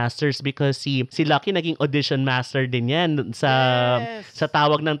audition masters because si Lucky naging audition master din yan sa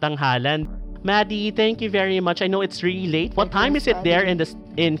tawag ng tanghalan. Maddie, thank you very much. I know it's really late. What time is it there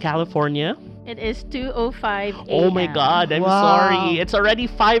in California? It is 2:05 a.m. Oh my God, I'm Wow. sorry. It's already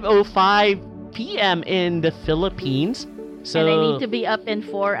 5:05 p.m. in the Philippines. So, And I need to be up in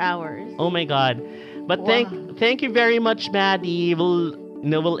 4 hours. oh my God. But thank you very much, Maddie.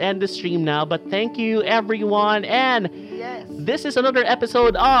 We'll end the stream now. But thank you, everyone. And this is another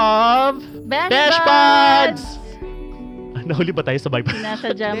episode of Besh Buds! Nahuli ba tayo sabay pa?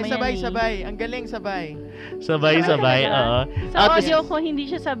 Sinasadya mo yan Sabay. Ang galing, sabay. Sabay, oo. Sa audio ko, hindi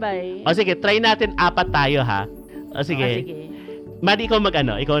siya sabay. O sige, try natin 4 tayo ha. O sige. Sige. Maddie,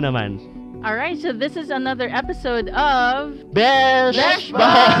 ikaw naman. Alright, so this is another episode of Besh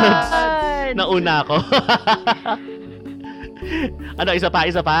Buds! Nauna ako. Ano, isa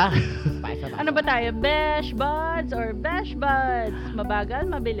pa? Ano ba tayo? Besh Buds or Besh Buds? Mabagal,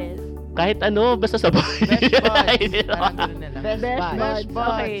 mabilis? Kahit ano, basta sabay. Best buds. Parang ganun na lang. Besh Buds.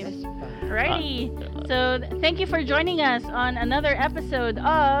 Buds. Okay. Alrighty. So, thank you for joining us on another episode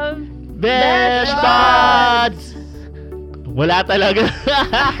of Besh Buds! Wala talaga.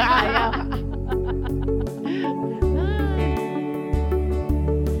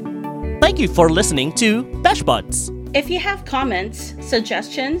 Thank you for listening to Besh Buds. If you have comments,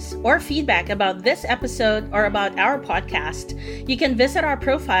 suggestions, or feedback about this episode or about our podcast, you can visit our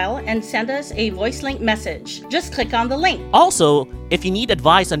profile and send us a voice link message. Just click on the link. Also, if you need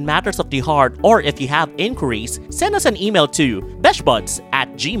advice on matters of the heart or if you have inquiries, send us an email to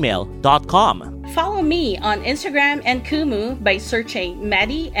beshbuds@gmail.com. Follow me on Instagram and Kumu by searching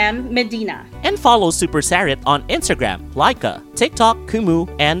Maddie M. Medina. And follow Super Sarit on Instagram, Laika, TikTok, Kumu,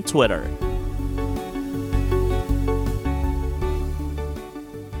 and Twitter.